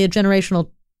 potentially a generational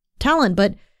talent,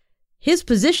 but his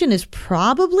position is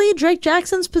probably Drake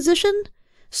Jackson's position.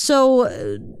 So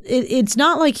it's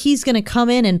not like he's going to come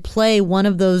in and play one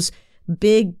of those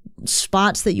big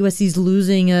spots that USC's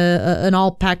losing an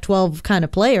all Pac-12 kind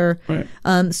of player. Right.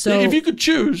 So if you could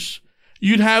choose,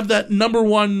 you'd have that number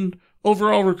one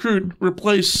overall recruit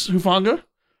replace Hufanga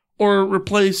or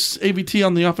replace AVT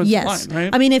on the offensive line,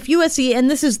 right? I mean, if USC, and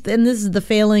this is the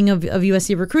failing of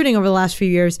USC recruiting over the last few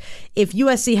years, if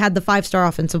USC had the 5-star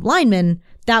offensive lineman,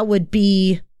 that would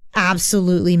be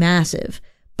absolutely massive.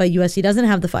 But USC doesn't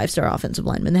have the 5-star offensive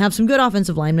linemen. They have some good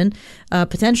offensive linemen,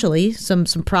 potentially some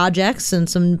projects and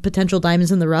some potential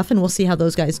diamonds in the rough, and we'll see how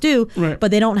those guys do. Right.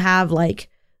 But they don't have like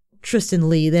Tristan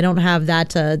Lee. They don't have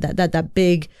that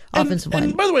big offensive line.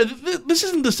 And by the way, this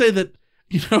isn't to say that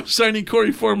signing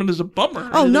Corey Foreman is a bummer.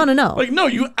 Oh, no. Like, no,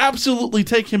 you absolutely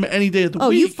take him any day of the week.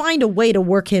 Oh, you find a way to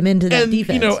work him into that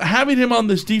defense. And, having him on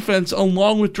this defense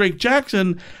along with Drake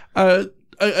Jackson,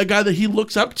 a guy that he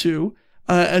looks up to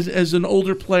as an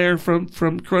older player from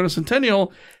Corona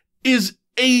Centennial is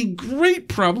a great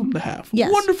problem to have.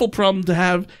 Yes. Wonderful problem to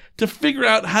have, to figure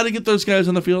out how to get those guys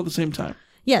on the field at the same time.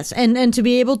 Yes, and to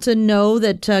be able to know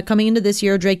that coming into this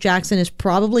year, Drake Jackson is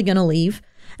probably going to leave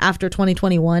after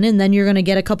 2021, and then you're going to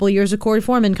get a couple of years of Corey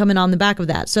Foreman coming on the back of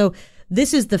that. So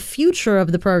this is the future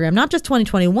of the program, not just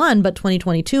 2021, but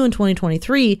 2022 and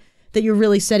 2023, that you're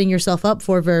really setting yourself up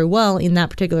for very well in that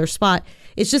particular spot.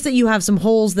 It's just that you have some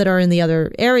holes that are in the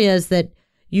other areas that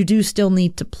you do still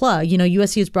need to plug. You know,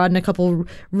 USC has brought in a couple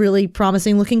really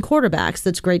promising looking quarterbacks.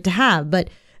 That's great to have, but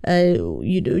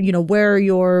you know, where are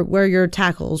your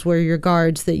tackles, where are your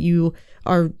guards that you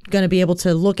are going to be able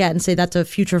to look at and say that's a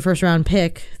future first round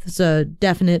pick. That's a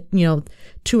definite,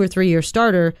 2 or 3 year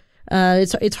starter.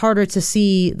 It's harder to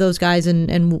see those guys,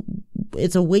 and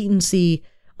it's a wait and see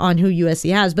on who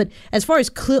USC has. But as far as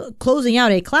closing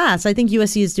out a class, I think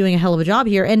USC is doing a hell of a job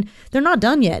here, and they're not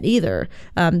done yet either.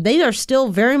 They are still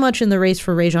very much in the race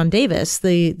for Rajon Davis,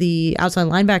 the outside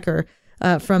linebacker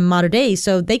from Mater Dei.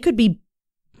 So they could be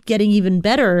getting even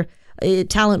better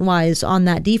talent-wise on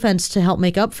that defense to help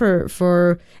make up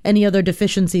for any other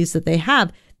deficiencies that they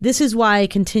have. This is why I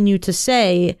continue to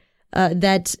say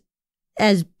that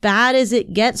as bad as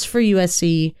it gets for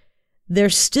USC, they're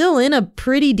still in a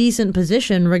pretty decent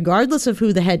position, regardless of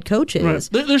who the head coach is.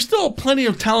 Right. There's still plenty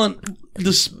of talent,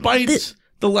 despite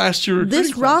the last year.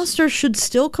 This roster should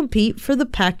still compete for the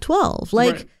Pac-12.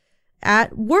 Right.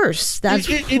 At worst, that's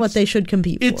what they should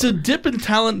compete for. It's a dip in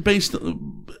talent based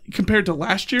compared to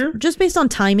last year. Just based on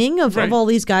timing of all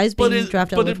these guys being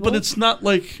draft eligible. But it's not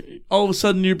like all of a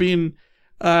sudden you're being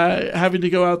having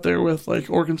to go out there with like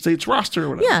Oregon State's roster or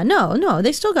whatever. Yeah, no.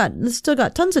 They still got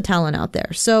tons of talent out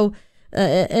there. So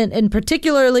and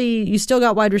particularly you still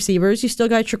got wide receivers, you still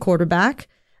got your quarterback.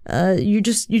 You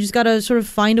just got to sort of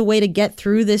find a way to get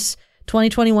through this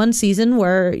 2021 season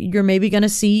where you're maybe going to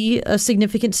see a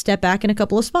significant step back in a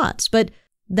couple of spots. But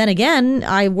then again,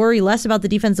 I worry less about the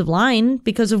defensive line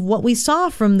because of what we saw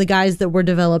from the guys that were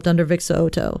developed under Vic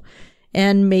So'oto.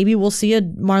 And maybe we'll see a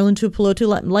Marlon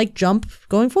Tuipulotu-like jump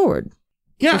going forward.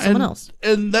 Yeah, for someone else.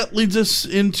 And that leads us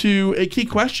into a key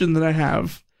question that I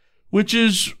have, which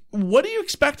is, what do you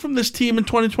expect from this team in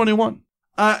 2021?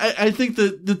 I think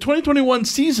that the 2021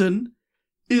 season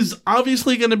is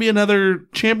obviously going to be another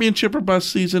championship or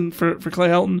bust season for Clay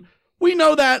Helton. We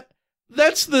know that.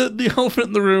 That's the elephant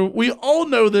in the room. We all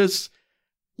know this.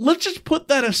 Let's just put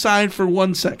that aside for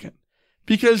 1 second,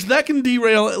 because that can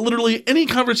derail literally any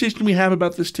conversation we have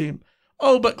about this team.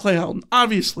 Oh, but Clay Helton,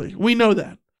 obviously, we know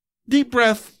that. Deep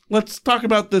breath. Let's talk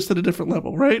about this at a different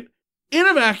level, right? In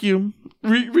a vacuum,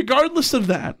 regardless of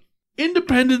that,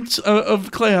 independence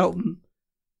of Clay Helton,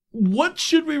 what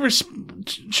should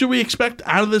we expect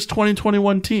out of this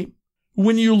 2021 team?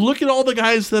 When you look at all the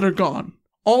guys that are gone,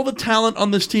 all the talent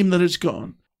on this team that is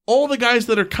gone, all the guys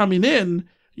that are coming in,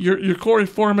 your Corey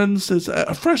Foreman's is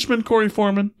a freshman Corey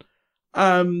Foreman,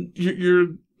 your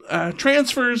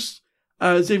transfers,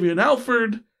 Xavier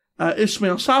Alford,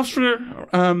 Ishmael Sofstra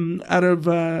out of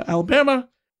Alabama.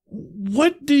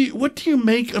 What do you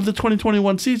make of the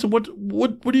 2021 season? What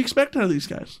do you expect out of these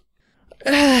guys?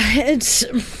 It's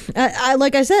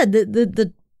like I said,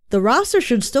 the roster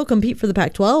should still compete for the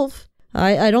Pac-12.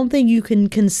 I don't think you can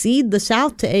concede the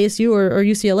South to ASU or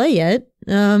UCLA yet.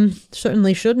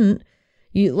 Certainly shouldn't.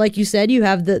 Like you said, you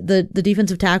have the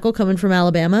defensive tackle coming from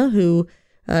Alabama, who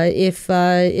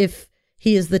if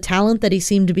he is the talent that he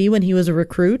seemed to be when he was a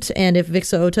recruit, and if Vic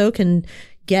So'oto can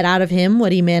get out of him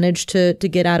what he managed to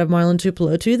get out of Marlon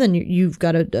Tuipulotu, then you've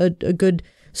got a good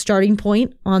starting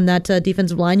point on that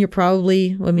defensive line. You're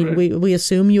probably, we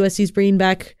assume USC's bringing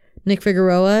back Nick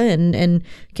Figueroa and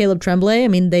Caleb Tremblay. I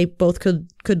mean, they both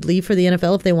could leave for the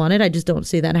NFL if they wanted. I just don't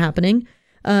see that happening.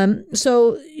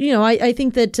 So, I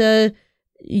think that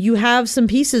you have some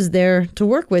pieces there to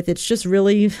work with. It's just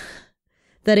really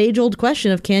that age-old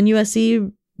question of, can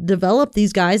USC develop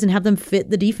these guys and have them fit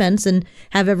the defense and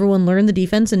have everyone learn the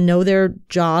defense and know their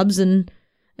jobs and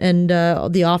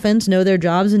the offense know their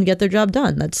jobs and get their job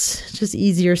done. That's just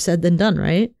easier said than done,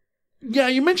 right? Yeah,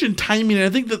 you mentioned timing, and I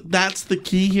think that's the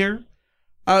key here.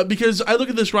 Because I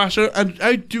look at this roster,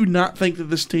 I do not think that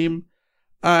this team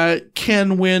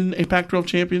can win a Pac-12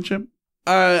 championship.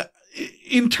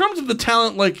 In terms of the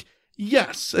talent,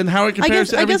 yes, and how it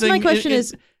compares to everything. I guess my question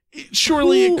is,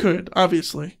 surely it could,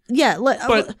 obviously. Yeah,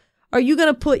 but are you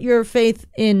going to put your faith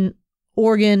in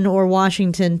Oregon or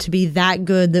Washington to be that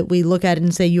good that we look at it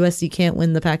and say USC can't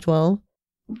win the Pac-12?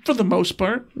 For the most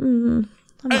part. I'm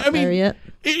not there yet.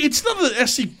 It's not that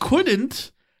SC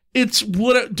couldn't. It's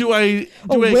what do I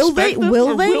will they? expect them, Will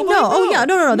or they? will No. they? Oh yeah,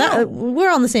 no. That we're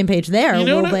on the same page there. You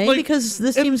know will what I- they? like, Because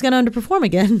this team's going to underperform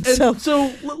again. So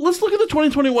let's look at the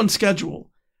 2021 schedule.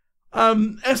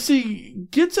 SC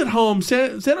gets at home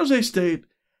San Jose State,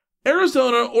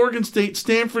 Arizona, Oregon State,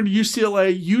 Stanford,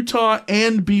 UCLA, Utah,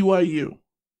 and BYU.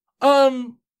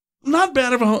 Not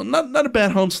bad of a home, not a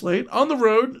bad home slate. On the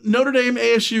road, Notre Dame,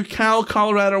 ASU, Cal,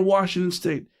 Colorado, Washington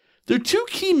State. Their two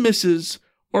key misses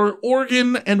are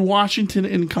Oregon and Washington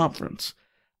in conference.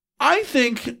 I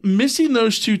think missing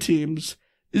those two teams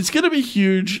is going to be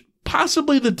huge,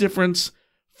 possibly the difference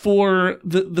for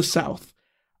the South.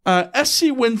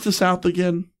 SC wins the South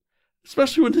again,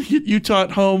 especially when they get Utah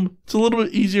at home. It's a little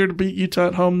bit easier to beat Utah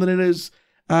at home than it is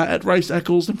at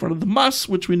Rice-Eccles in front of the Muss,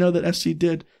 which we know that SC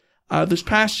did this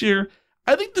past year.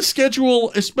 I think the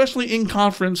schedule, especially in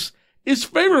conference, is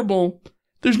favorable.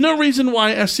 There's no reason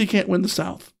why SC can't win the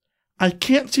South. I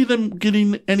can't see them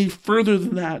getting any further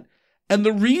than that. And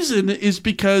the reason is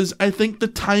because I think the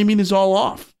timing is all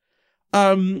off.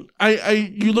 You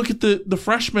look at the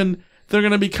freshmen, they're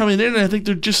going to be coming in, and I think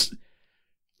they're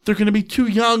going to be too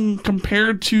young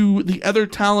compared to the other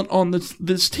talent on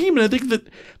this team. And I think that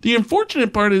the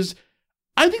unfortunate part is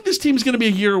I think this team is going to be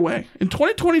a year away. In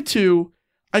 2022,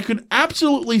 I could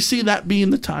absolutely see that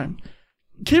being the time.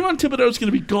 Kayvon Thibodeau is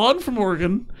going to be gone from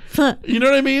Oregon. You know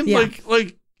what I mean? Yeah.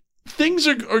 Like things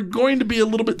are going to be a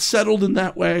little bit settled in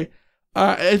that way.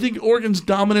 I think Oregon's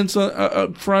dominance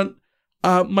up front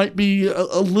might be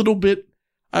a little bit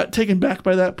taken back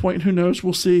by that point. Who knows?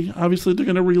 We'll see. Obviously, they're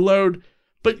going to reload.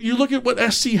 But you look at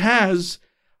what SC has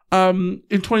in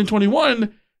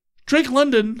 2021, Drake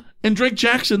London and Drake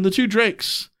Jackson, the two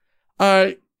Drakes,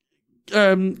 Keaton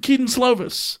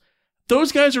Slovis,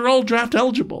 those guys are all draft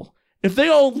eligible. If they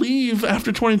all leave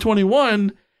after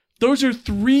 2021, those are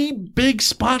three big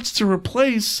spots to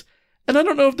replace. And I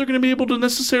don't know if they're going to be able to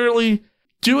necessarily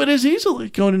do it as easily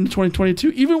going into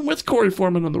 2022, even with Corey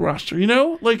Foreman on the roster. You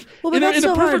know, like in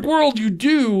a perfect world,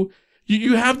 you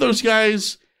have those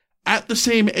guys at the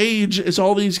same age as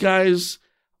all these guys,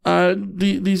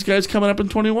 these guys coming up in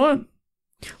 21.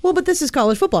 Well, but this is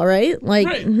college football, right? Like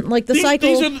the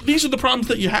cycle. These are the problems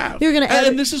that you have. You're gonna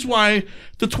and this is why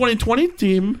the 2020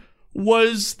 team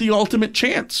was the ultimate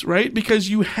chance, right? Because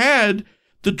you had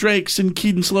the Drakes and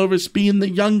Keaton Slovis being the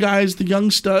young guys, the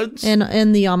young studs,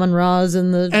 and the Amon-Ra's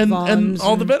and the Vaughns and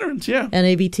all the veterans, yeah, and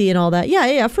AVT and all that,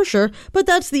 yeah, for sure. But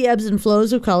that's the ebbs and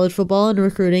flows of college football and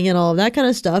recruiting and all of that kind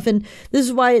of stuff. And this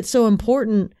is why it's so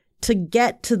important to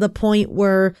get to the point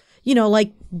where, you know,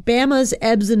 like Bama's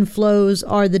ebbs and flows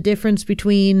are the difference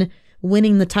between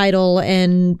winning the title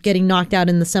and getting knocked out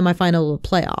in the semifinal of the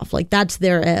playoff. Like that's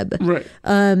their ebb. Right.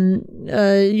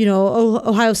 You know,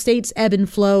 Ohio State's ebb and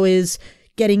flow is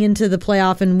getting into the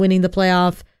playoff and winning the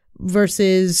playoff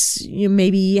versus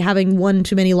maybe having one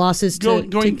too many losses going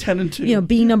 10-2. You know,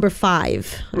 being number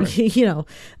 5. Right. You know,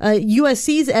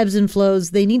 USC's ebbs and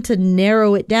flows, they need to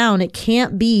narrow it down. It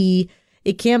can't be,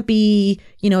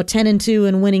 you know, 10-2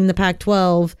 and winning the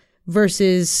Pac-12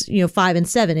 versus, you know,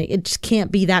 5-7. It just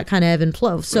can't be that kind of ebb and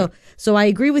flow. So, right. So I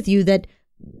agree with you that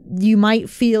you might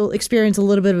experience a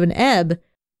little bit of an ebb,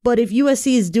 but if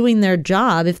USC is doing their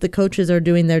job, if the coaches are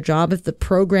doing their job, if the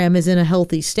program is in a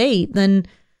healthy state, then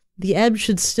the ebb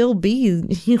should still be,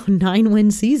 you know,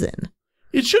 9-win season.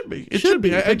 It should be. It should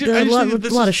be. A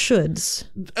lot of shoulds.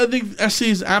 I think SC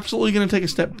is absolutely going to take a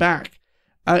step back.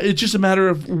 It's just a matter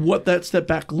of what that step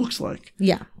back looks like.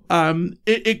 Yeah.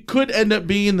 It could end up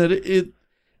being that it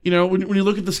you know, when you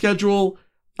look at the schedule,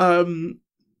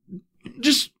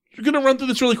 just going to run through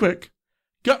this really quick.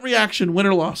 Gut reaction, win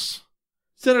or loss.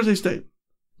 San Jose State.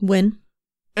 Win.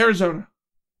 Arizona.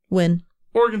 Win.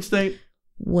 Oregon State.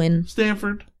 Win.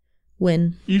 Stanford.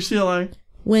 Win. UCLA.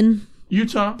 Win.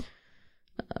 Utah.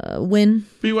 Win.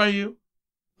 BYU.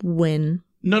 Win.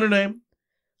 Notre Dame.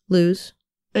 Lose.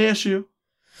 ASU.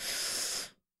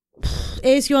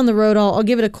 ASU on the road, I'll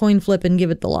give it a coin flip and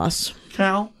give it the loss.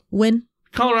 Cal. Win.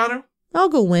 Colorado. I'll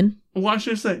go win.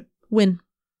 Washington State. Win.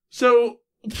 So,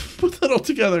 put that all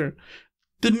together.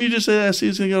 Didn't you just say that SC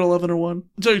is going to go to 11 or 1?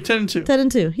 Sorry, 10-2.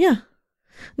 10-2, yeah.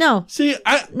 No. See,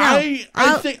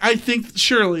 I think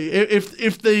surely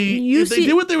if they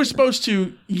did what they were supposed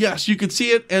to, yes, you could see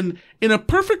it. And in a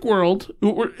perfect world,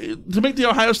 to make the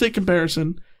Ohio State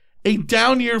comparison, a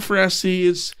down year for SC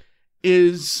is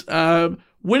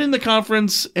winning the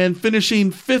conference and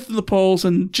finishing 5th in the polls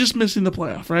and just missing the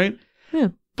playoff, right? Yeah.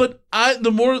 But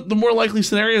the more likely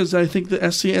scenarios, I think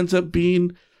that SC ends up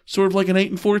being sort of like an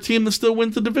 8-4 team that still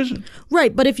wins the division.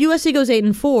 Right, but if USC goes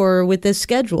 8-4 with this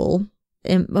schedule,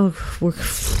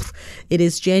 it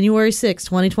is January 6th,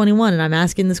 2021, and I'm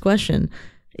asking this question.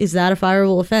 is that a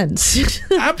fireable offense?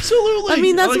 Absolutely. I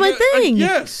mean, that's my thing.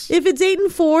 Yes. If it's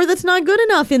 8-4, that's not good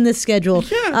enough in this schedule.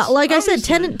 Yes, like I said,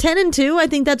 10-2, I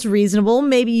think that's reasonable.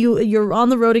 Maybe you're on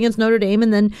the road against Notre Dame,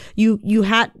 and then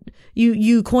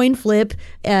you coin flip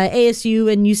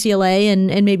ASU and UCLA,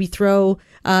 and maybe throw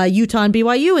Utah and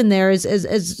BYU in there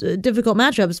as difficult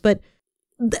matchups. But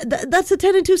that's a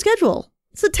 10-2 schedule.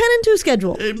 It's a 10-2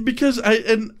 schedule. Because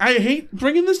I hate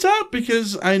bringing this up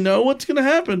because I know what's going to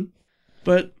happen.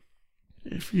 But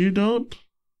if you don't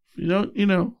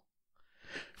do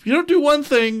one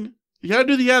thing, you got to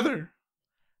do the other.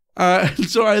 And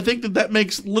so I think that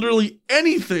makes literally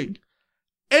any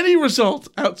result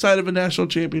outside of a national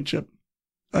championship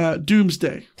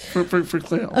doomsday for Clay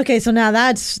Helton. Okay, so now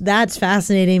that's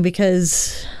fascinating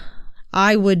because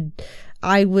I would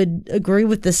agree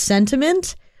with the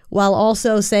sentiment while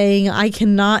also saying I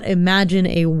cannot imagine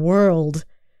a world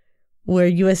where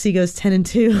USC goes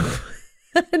 10-2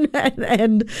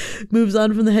 and moves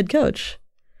on from the head coach.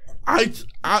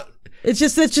 It's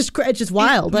just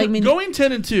wild. I mean, going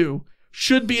 10-2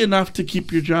 should be enough to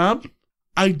keep your job.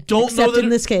 I don't know that in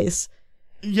this case.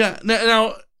 Yeah.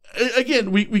 Now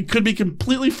again, we could be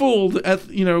completely fooled at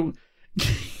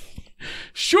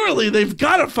surely they've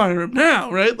got to fire him now,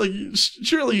 right? Like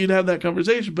surely you'd have that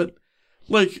conversation, but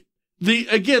like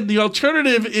the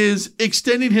alternative is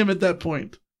extending him at that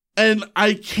point, and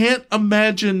I can't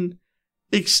imagine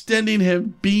extending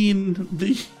him being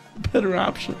the better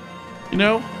option.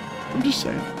 I'm just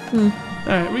saying. All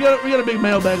right, we got a big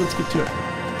mailbag. Let's get to it.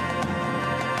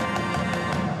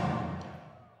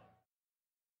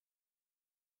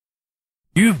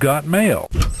 You've got mail.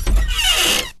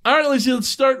 All right, let's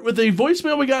start with a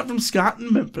voicemail we got from Scott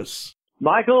in Memphis.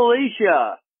 Michael,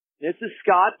 Alicia, this is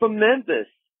Scott from Memphis.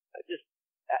 I just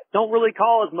don't really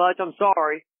call as much. I'm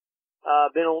sorry.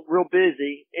 Been real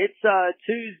busy. It's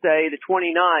Tuesday, the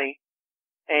 29th,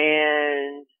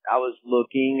 and I was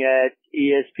looking at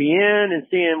ESPN and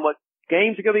seeing what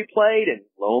games are going to be played, and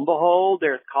lo and behold,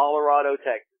 there's Colorado,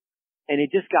 Texas. And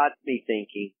it just got me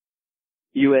thinking,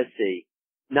 USC,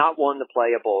 not wanting to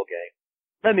play a bowl game.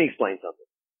 Let me explain something.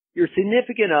 Your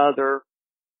significant other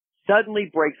suddenly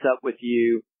breaks up with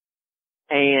you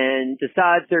and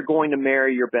decides they're going to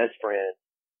marry your best friend.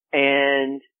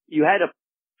 And you had a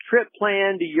trip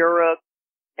planned to Europe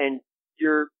and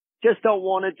you just don't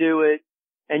want to do it.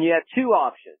 And you have two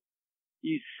options.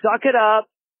 You suck it up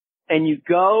and you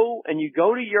go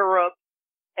to Europe,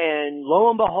 and lo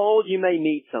and behold, you may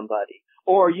meet somebody,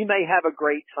 or you may have a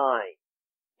great time.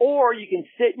 Or you can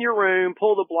sit in your room,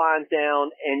 pull the blinds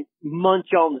down, and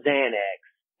munch on Xanax.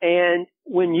 And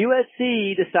when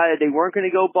USC decided they weren't going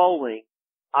to go bowling,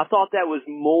 I thought that was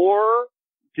more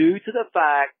due to the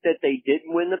fact that they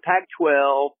didn't win the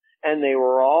Pac-12, and they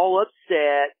were all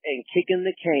upset and kicking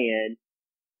the can.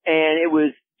 And it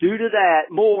was due to that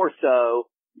more so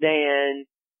than,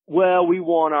 well, we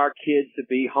want our kids to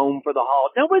be home for the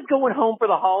holidays. No one's going home for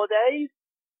the holidays.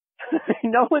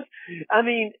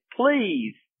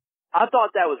 Please. I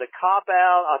thought that was a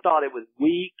cop-out. I thought it was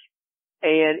weak.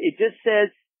 And it just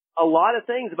says a lot of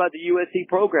things about the USC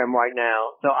program right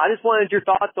now. So I just wanted your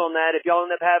thoughts on that. If y'all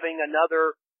end up having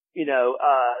another,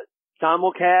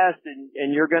 simulcast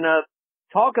and you're going to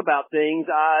talk about things,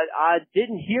 I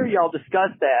didn't hear y'all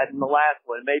discuss that in the last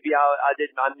one. Maybe I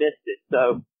missed it.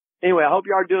 So anyway, I hope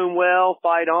you are doing well.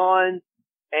 Fight on.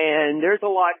 And there's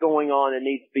a lot going on that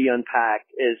needs to be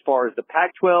unpacked as far as the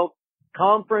Pac-12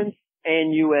 conference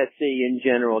and USC in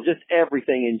general, just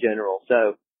everything in general.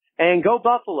 So, and go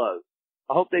Buffaloes.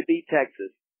 I hope they beat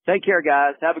Texas. Take care,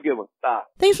 guys. Have a good one. Bye.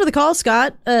 Thanks for the call,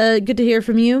 Scott. Good to hear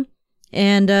from you.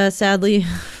 And sadly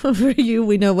for you,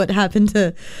 we know what happened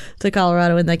to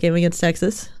Colorado in that game against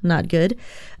Texas. Not good.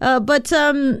 But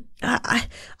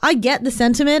I get the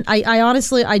sentiment. I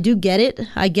honestly, I do get it.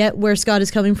 I get where Scott is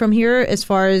coming from here as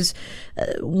far as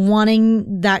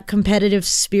wanting that competitive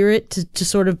spirit to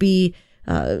sort of be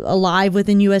alive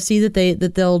within USC,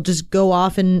 that they'll just go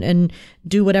off and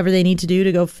do whatever they need to do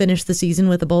to go finish the season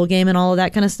with a bowl game and all of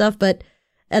that kind of stuff. But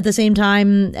at the same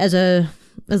time, as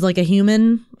like a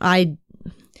human, I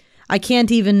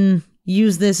can't even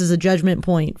use this as a judgment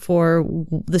point for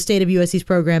the state of USC's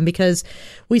program, because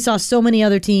we saw so many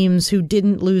other teams who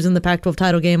didn't lose in the Pac-12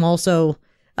 title game also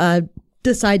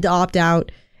decide to opt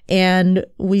out. And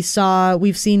we've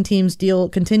seen teams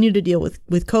continue to deal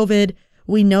with COVID.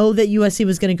 We know that USC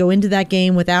was going to go into that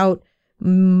game without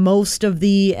most of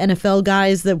the NFL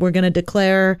guys that were going to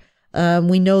declare.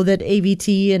 We know that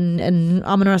AVT and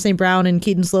Amon-Ra St. Brown and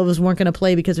Keaton Slovis weren't going to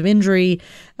play because of injury.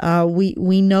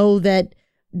 We know that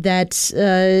it's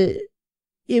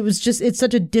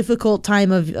such a difficult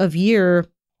time of year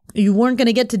You weren't going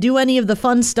to get to do any of the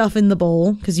fun stuff in the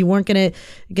bowl because you weren't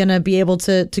gonna be able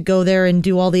to go there and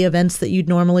do all the events that you'd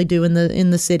normally do in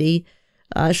the city.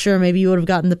 Sure, maybe you would have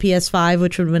gotten the PS5,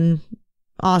 which would have been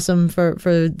awesome for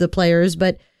the players,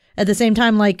 but at the same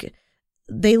time, like,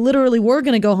 they literally were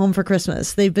going to go home for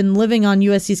Christmas. They've been living on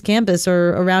USC's campus or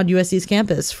around USC's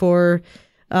campus for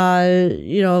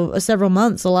several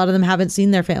months. A lot of them haven't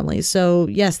seen their families, so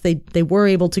yes, they were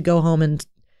able to go home and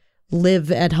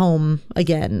live at home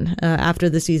again after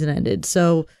the season ended.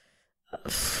 So,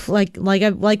 like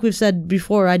we've said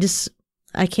before, I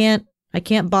can't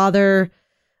bother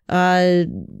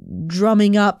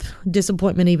drumming up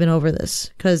disappointment even over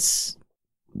this, because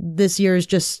this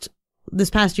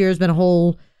past year has been a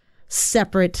whole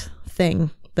separate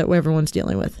thing that everyone's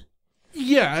dealing with.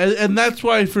 Yeah, and that's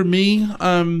why for me,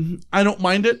 I don't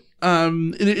mind it.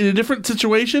 In a different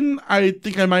situation, I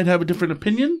think I might have a different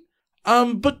opinion.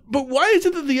 But why is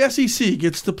it that the SEC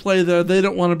gets to play the they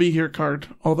don't want to be here card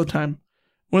all the time?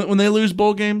 When they lose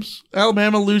bowl games,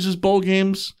 Alabama loses bowl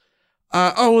games.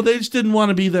 They just didn't want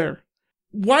to be there.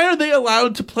 Why are they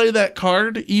allowed to play that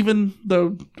card, even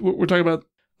though we're talking about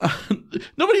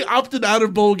nobody opted out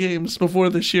of bowl games before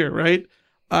this year, right?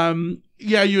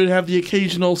 You would have the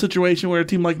occasional situation where a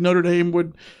team like Notre Dame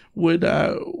would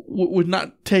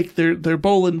not take their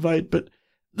bowl invite, but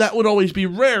that would always be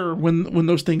rare when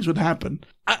those things would happen.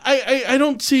 I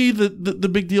don't see the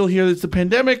big deal here. It's the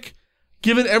pandemic.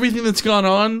 Given everything that's gone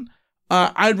on,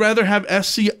 I'd rather have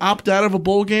SC opt out of a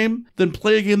bowl game than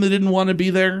play a game they didn't want to be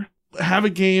there. Have a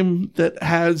game that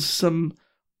has some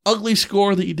ugly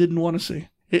score that you didn't want to see.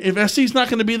 If SC's not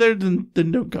going to be there, then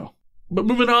don't go. But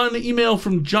moving on, email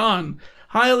from John.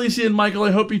 Hi, Alicia and Michael.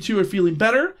 I hope you two are feeling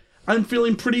better. I'm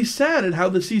feeling pretty sad at how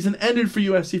the season ended for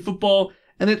USC football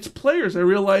and its players. I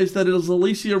realized that, as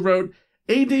Alicia wrote,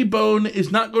 A.D. Bone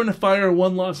is not going to fire a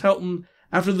one-loss Helton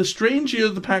after the strange year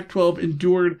the Pac-12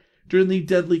 endured during the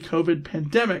deadly COVID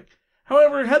pandemic.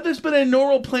 However, had this been a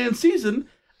normal planned season,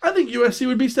 I think USC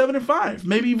would be 7-5,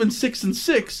 maybe even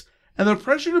 6-6, and the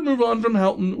pressure to move on from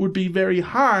Helton would be very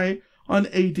high on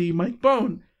A.D. Mike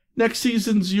Bone. Next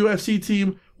season's USC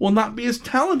team will not be as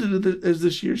talented as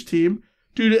this year's team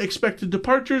due to expected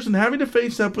departures and having to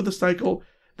face up with a cycle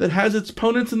that has its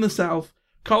opponents in the South.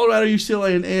 Colorado,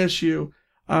 UCLA, and ASU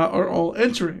are all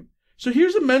entering. So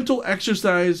here's a mental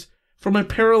exercise from a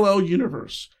parallel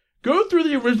universe. Go through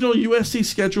the original USC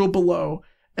schedule below,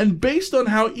 and based on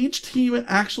how each team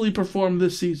actually performed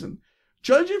this season,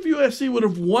 judge if USC would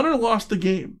have won or lost the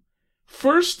game.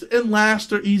 First and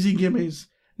last are easy gimmies.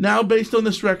 Now, based on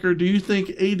this record, do you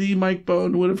think A.D. Mike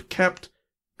Bone would have kept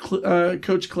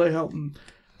Coach Clay Helton?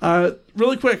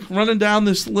 Really quick, running down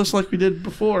this list like we did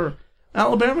before.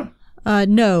 Alabama.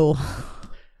 No.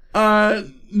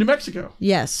 New Mexico.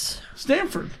 Yes.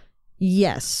 Stanford.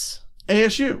 Yes.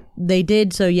 ASU. They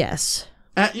did, so yes.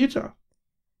 At Utah.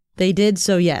 They did,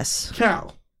 so yes.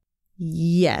 Cal.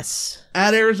 Yes.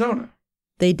 At Arizona.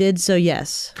 They did, so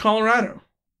yes. Colorado.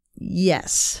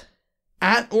 Yes.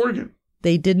 At Oregon.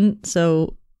 They didn't,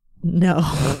 so no.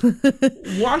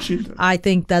 Washington. I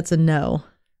think that's a no.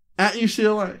 At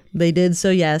UCLA. They did,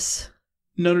 so yes.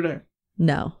 Notre Dame.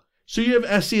 No. So you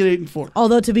have SC at 8-4.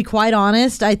 Although, to be quite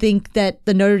honest, I think that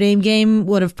the Notre Dame game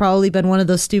would have probably been one of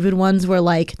those stupid ones where,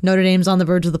 like, Notre Dame's on the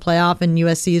verge of the playoff and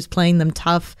USC is playing them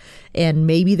tough, and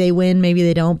maybe they win, maybe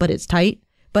they don't, but it's tight.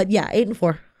 But yeah,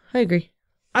 8-4. I agree.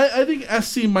 I think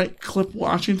SC might clip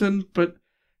Washington, but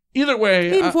either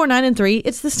way, 8-4, 9-3.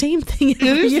 It's the same thing every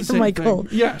it is year, the same Michael.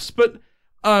 Thing. Yes, but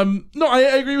no, I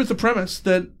agree with the premise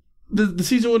that the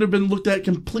season would have been looked at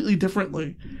completely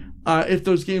differently if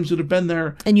those games would have been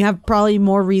there. And you have probably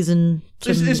more reason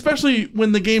to... Especially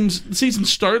when the season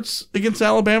starts against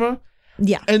Alabama.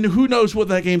 Yeah. And who knows what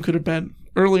that game could have been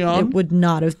early on. It would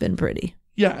not have been pretty.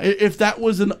 Yeah, if that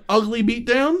was an ugly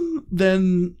beatdown,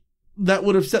 then that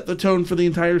would have set the tone for the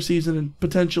entire season and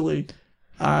potentially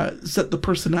set the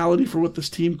personality for what this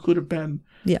team could have been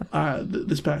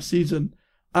this past season.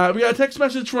 We got a text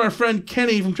message from our friend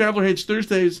Kenny from Traveler Hates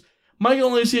Thursdays. Michael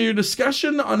and Alicia, your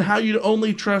discussion on how you'd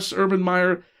only trust Urban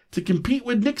Meyer to compete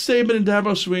with Nick Saban and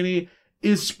Dabo Swinney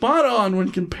is spot on when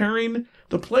comparing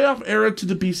the playoff era to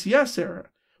the BCS era.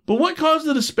 But what caused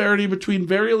the disparity between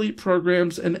very elite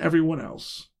programs and everyone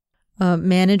else?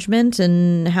 Management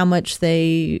and how much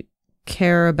they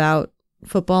care about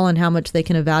football and how much they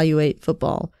can evaluate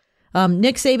football.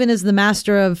 Nick Saban is the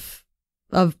master of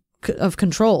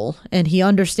control, and he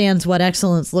understands what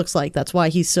excellence looks like. That's why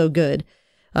he's so good.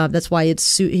 That's why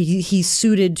he's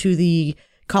suited to the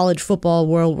college football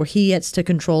world where he gets to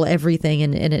control everything,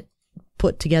 and it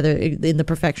put together in the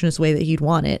perfectionist way that he'd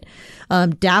want it.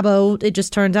 Dabo, it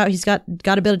just turns out he's got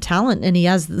a bit of talent, and he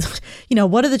has,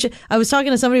 what are the, I was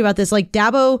talking to somebody about this, like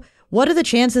Dabo, what are the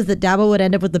chances that Dabo would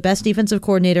end up with the best defensive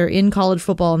coordinator in college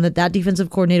football, and that defensive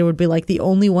coordinator would be like the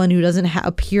only one who doesn't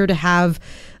appear to have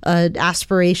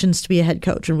aspirations to be a head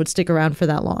coach and would stick around for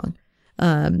that long?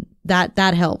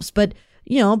 That helps. But,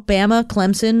 Bama,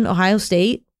 Clemson, Ohio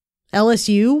State,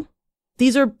 LSU,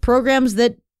 these are programs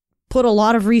that put a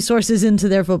lot of resources into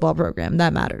their football program.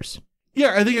 That matters.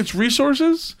 Yeah, I think it's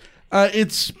resources.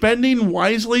 It's spending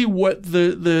wisely what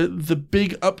the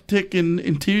big uptick in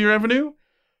TV revenue.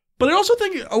 But I also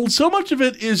think so much of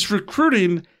it is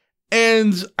recruiting,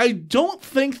 and I don't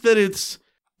think it's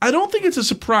a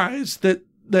surprise that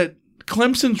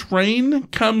Clemson's reign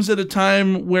comes at a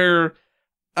time where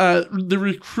the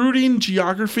recruiting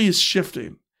geography is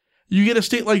shifting. You get a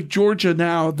state like Georgia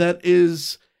now it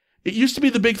used to be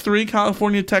the big three,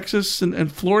 California, Texas,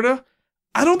 and Florida.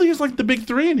 I don't think it's like the big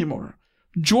three anymore.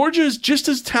 Georgia is just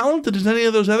as talented as any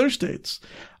of those other states.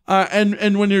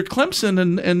 And when you're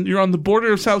Clemson and you're on the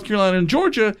border of South Carolina and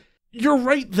Georgia, you're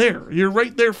right there. You're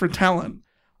right there for talent.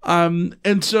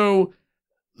 And so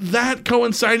that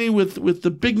coinciding with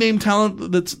the big name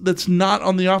talent that's not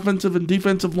on the offensive and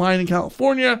defensive line in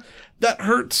California, that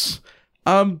hurts.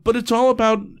 But it's all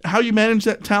about how you manage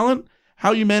that talent,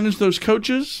 how you manage those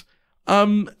coaches,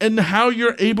 and how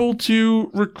you're able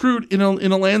to recruit in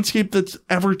a landscape that's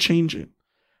ever changing.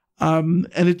 And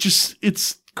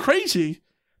it's crazy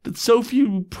that so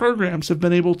few programs have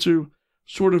been able to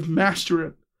sort of master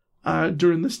it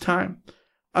during this time.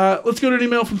 Let's go to an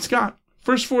email from Scott.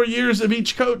 First 4 years of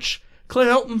each coach: Clay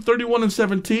Helton,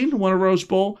 31-17, won a Rose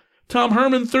Bowl. Tom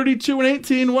Herman,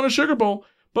 32-18, won a Sugar Bowl.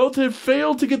 Both have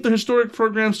failed to get the historic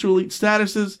programs to elite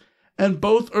statuses, and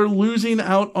both are losing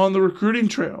out on the recruiting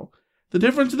trail. The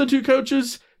difference in the two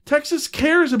coaches: Texas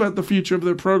cares about the future of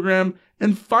their program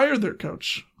and fired their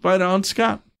coach. Fight on,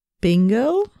 Scott.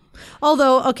 Bingo.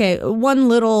 Although, okay, one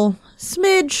little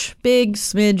big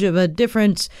smidge of a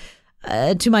difference.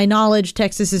 To my knowledge,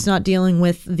 Texas is not dealing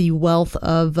with the wealth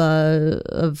of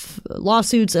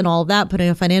lawsuits and all of that, putting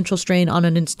a financial strain on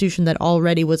an institution that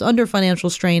already was under financial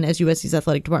strain, as USC's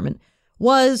athletic department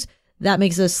was. That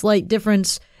makes a slight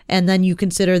difference. And then you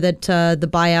consider that the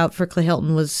buyout for Clay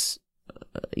Helton was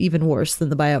even worse than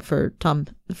the buyout for Tom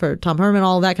Herman,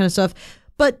 all of that kind of stuff.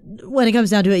 But when it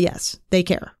comes down to it, yes, they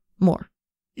care more.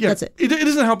 Yeah, that's it. It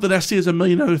doesn't help that SC has a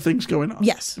million other things going on.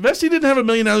 Yes. If SC didn't have a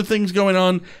million other things going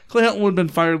on, Clay Helton would have been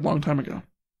fired a long time ago.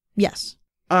 Yes.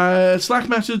 Slack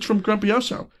message from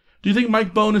Grumpioso. Do you think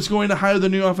Mike Bohn is going to hire the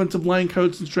new offensive line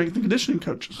coach and strength and conditioning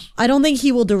coaches? I don't think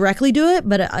he will directly do it,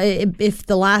 but if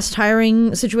the last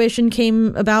hiring situation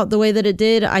came about the way that it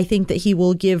did, I think that he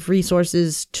will give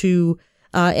resources to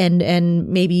and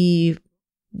maybe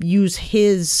use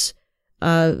his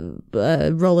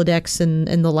Rolodex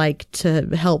and the like to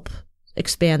help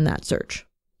expand that search.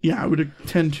 Yeah, I would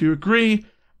tend to agree.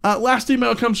 Last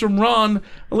email comes from Ron.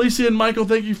 Alicia and Michael,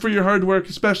 thank you for your hard work,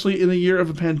 especially in the year of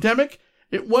a pandemic.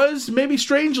 It was, maybe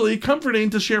strangely,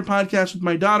 comforting to share podcasts with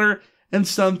my daughter and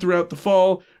son throughout the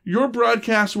fall. Your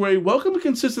broadcasts were a welcome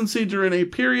consistency during a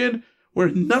period where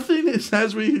nothing is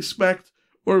as we expect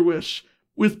or wish.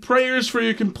 With prayers for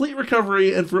your complete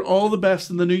recovery and for all the best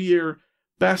in the new year.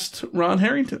 Best, Ron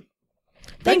Harrington.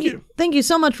 Thank you. Thank you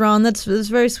so much, Ron. That's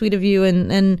very sweet of you.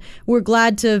 And we're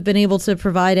glad to have been able to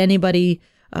provide anybody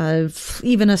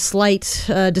even a slight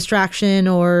distraction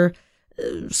or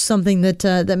something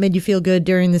that made you feel good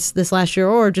during this last year,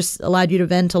 or just allowed you to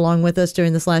vent along with us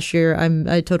during this last year.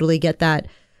 I totally get that.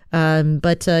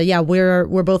 But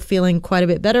we're both feeling quite a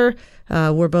bit better.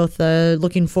 We're both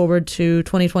looking forward to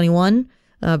 2021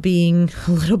 being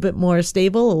a little bit more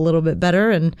stable, a little bit better,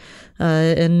 and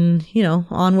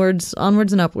onwards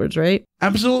and upwards, right?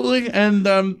 Absolutely. And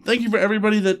thank you for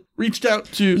everybody that reached out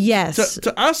to us.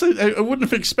 I wouldn't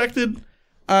have expected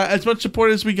as much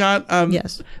support as we got.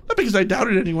 Yes. Not because I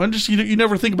doubted anyone, just you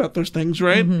never think about those things,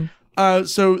 right? Mm-hmm.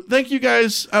 So thank you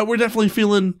guys. We're definitely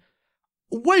feeling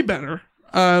way better.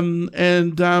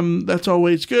 And that's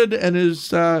always good, and is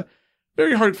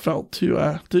very heartfelt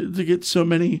to get so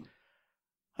many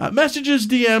messages,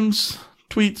 DMs,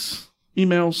 tweets,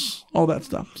 emails, all that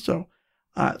stuff. So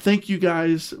thank you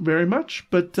guys very much.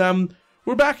 But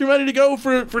we're back and ready to go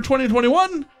for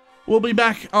 2021. We'll be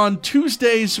back on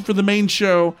Tuesdays for the main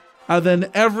show, then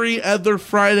every other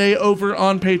Friday over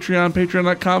on Patreon,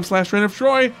 patreon.com/Reign of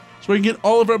Troy, so we can get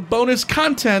all of our bonus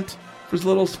content for as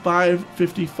little as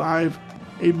 $5.55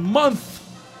 a month.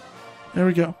 There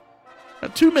we go.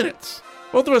 2 minutes.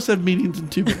 Both of us have meetings in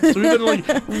 2 minutes. So we've been like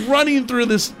running through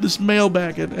this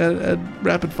mailbag at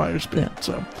rapid fire speed. Yeah.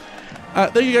 So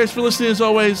thank you guys for listening as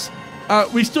always.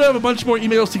 We still have a bunch more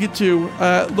emails to get to.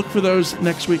 Look for those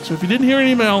next week. So if you didn't hear an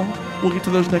email, we'll get to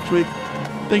those next week.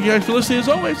 Thank you guys for listening as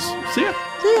always. See ya.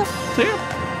 See ya. See ya.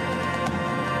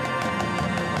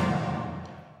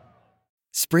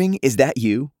 Spring, is that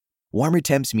you? Warmer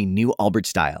temps mean new Allbirds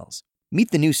styles.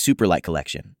 Meet the new Superlight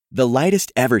collection, the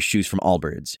lightest ever shoes from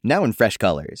Allbirds, now in fresh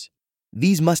colors.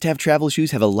 These must-have travel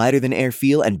shoes have a lighter-than-air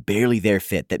feel and barely there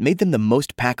fit that made them the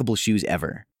most packable shoes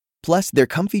ever. Plus, they're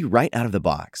comfy right out of the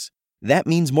box. That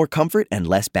means more comfort and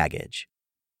less baggage.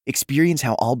 Experience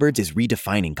how Allbirds is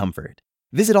redefining comfort.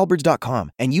 Visit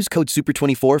allbirds.com and use code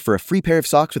SUPER24 for a free pair of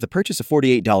socks with a purchase of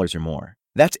 $48 or more.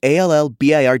 That's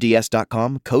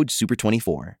ALLBIRDS.com, code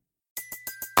SUPER24.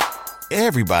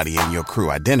 Everybody in your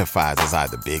crew identifies as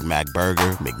either Big Mac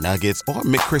Burger, McNuggets, or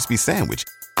McCrispy Sandwich.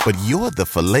 But you're the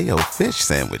Filet-O-Fish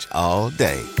Sandwich all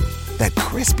day. That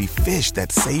crispy fish,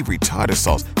 that savory tartar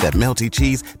sauce, that melty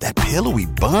cheese, that pillowy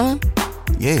bun.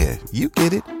 Yeah, you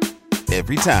get it.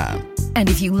 Every time. And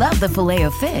if you love the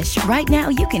Filet-O-Fish, right now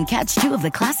you can catch 2 of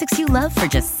the classics you love for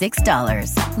just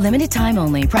 $6. Limited time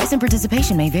only. Price and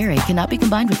participation may vary. Cannot be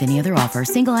combined with any other offer.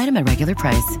 Single item at regular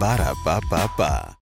price. Ba-da-ba-ba-ba.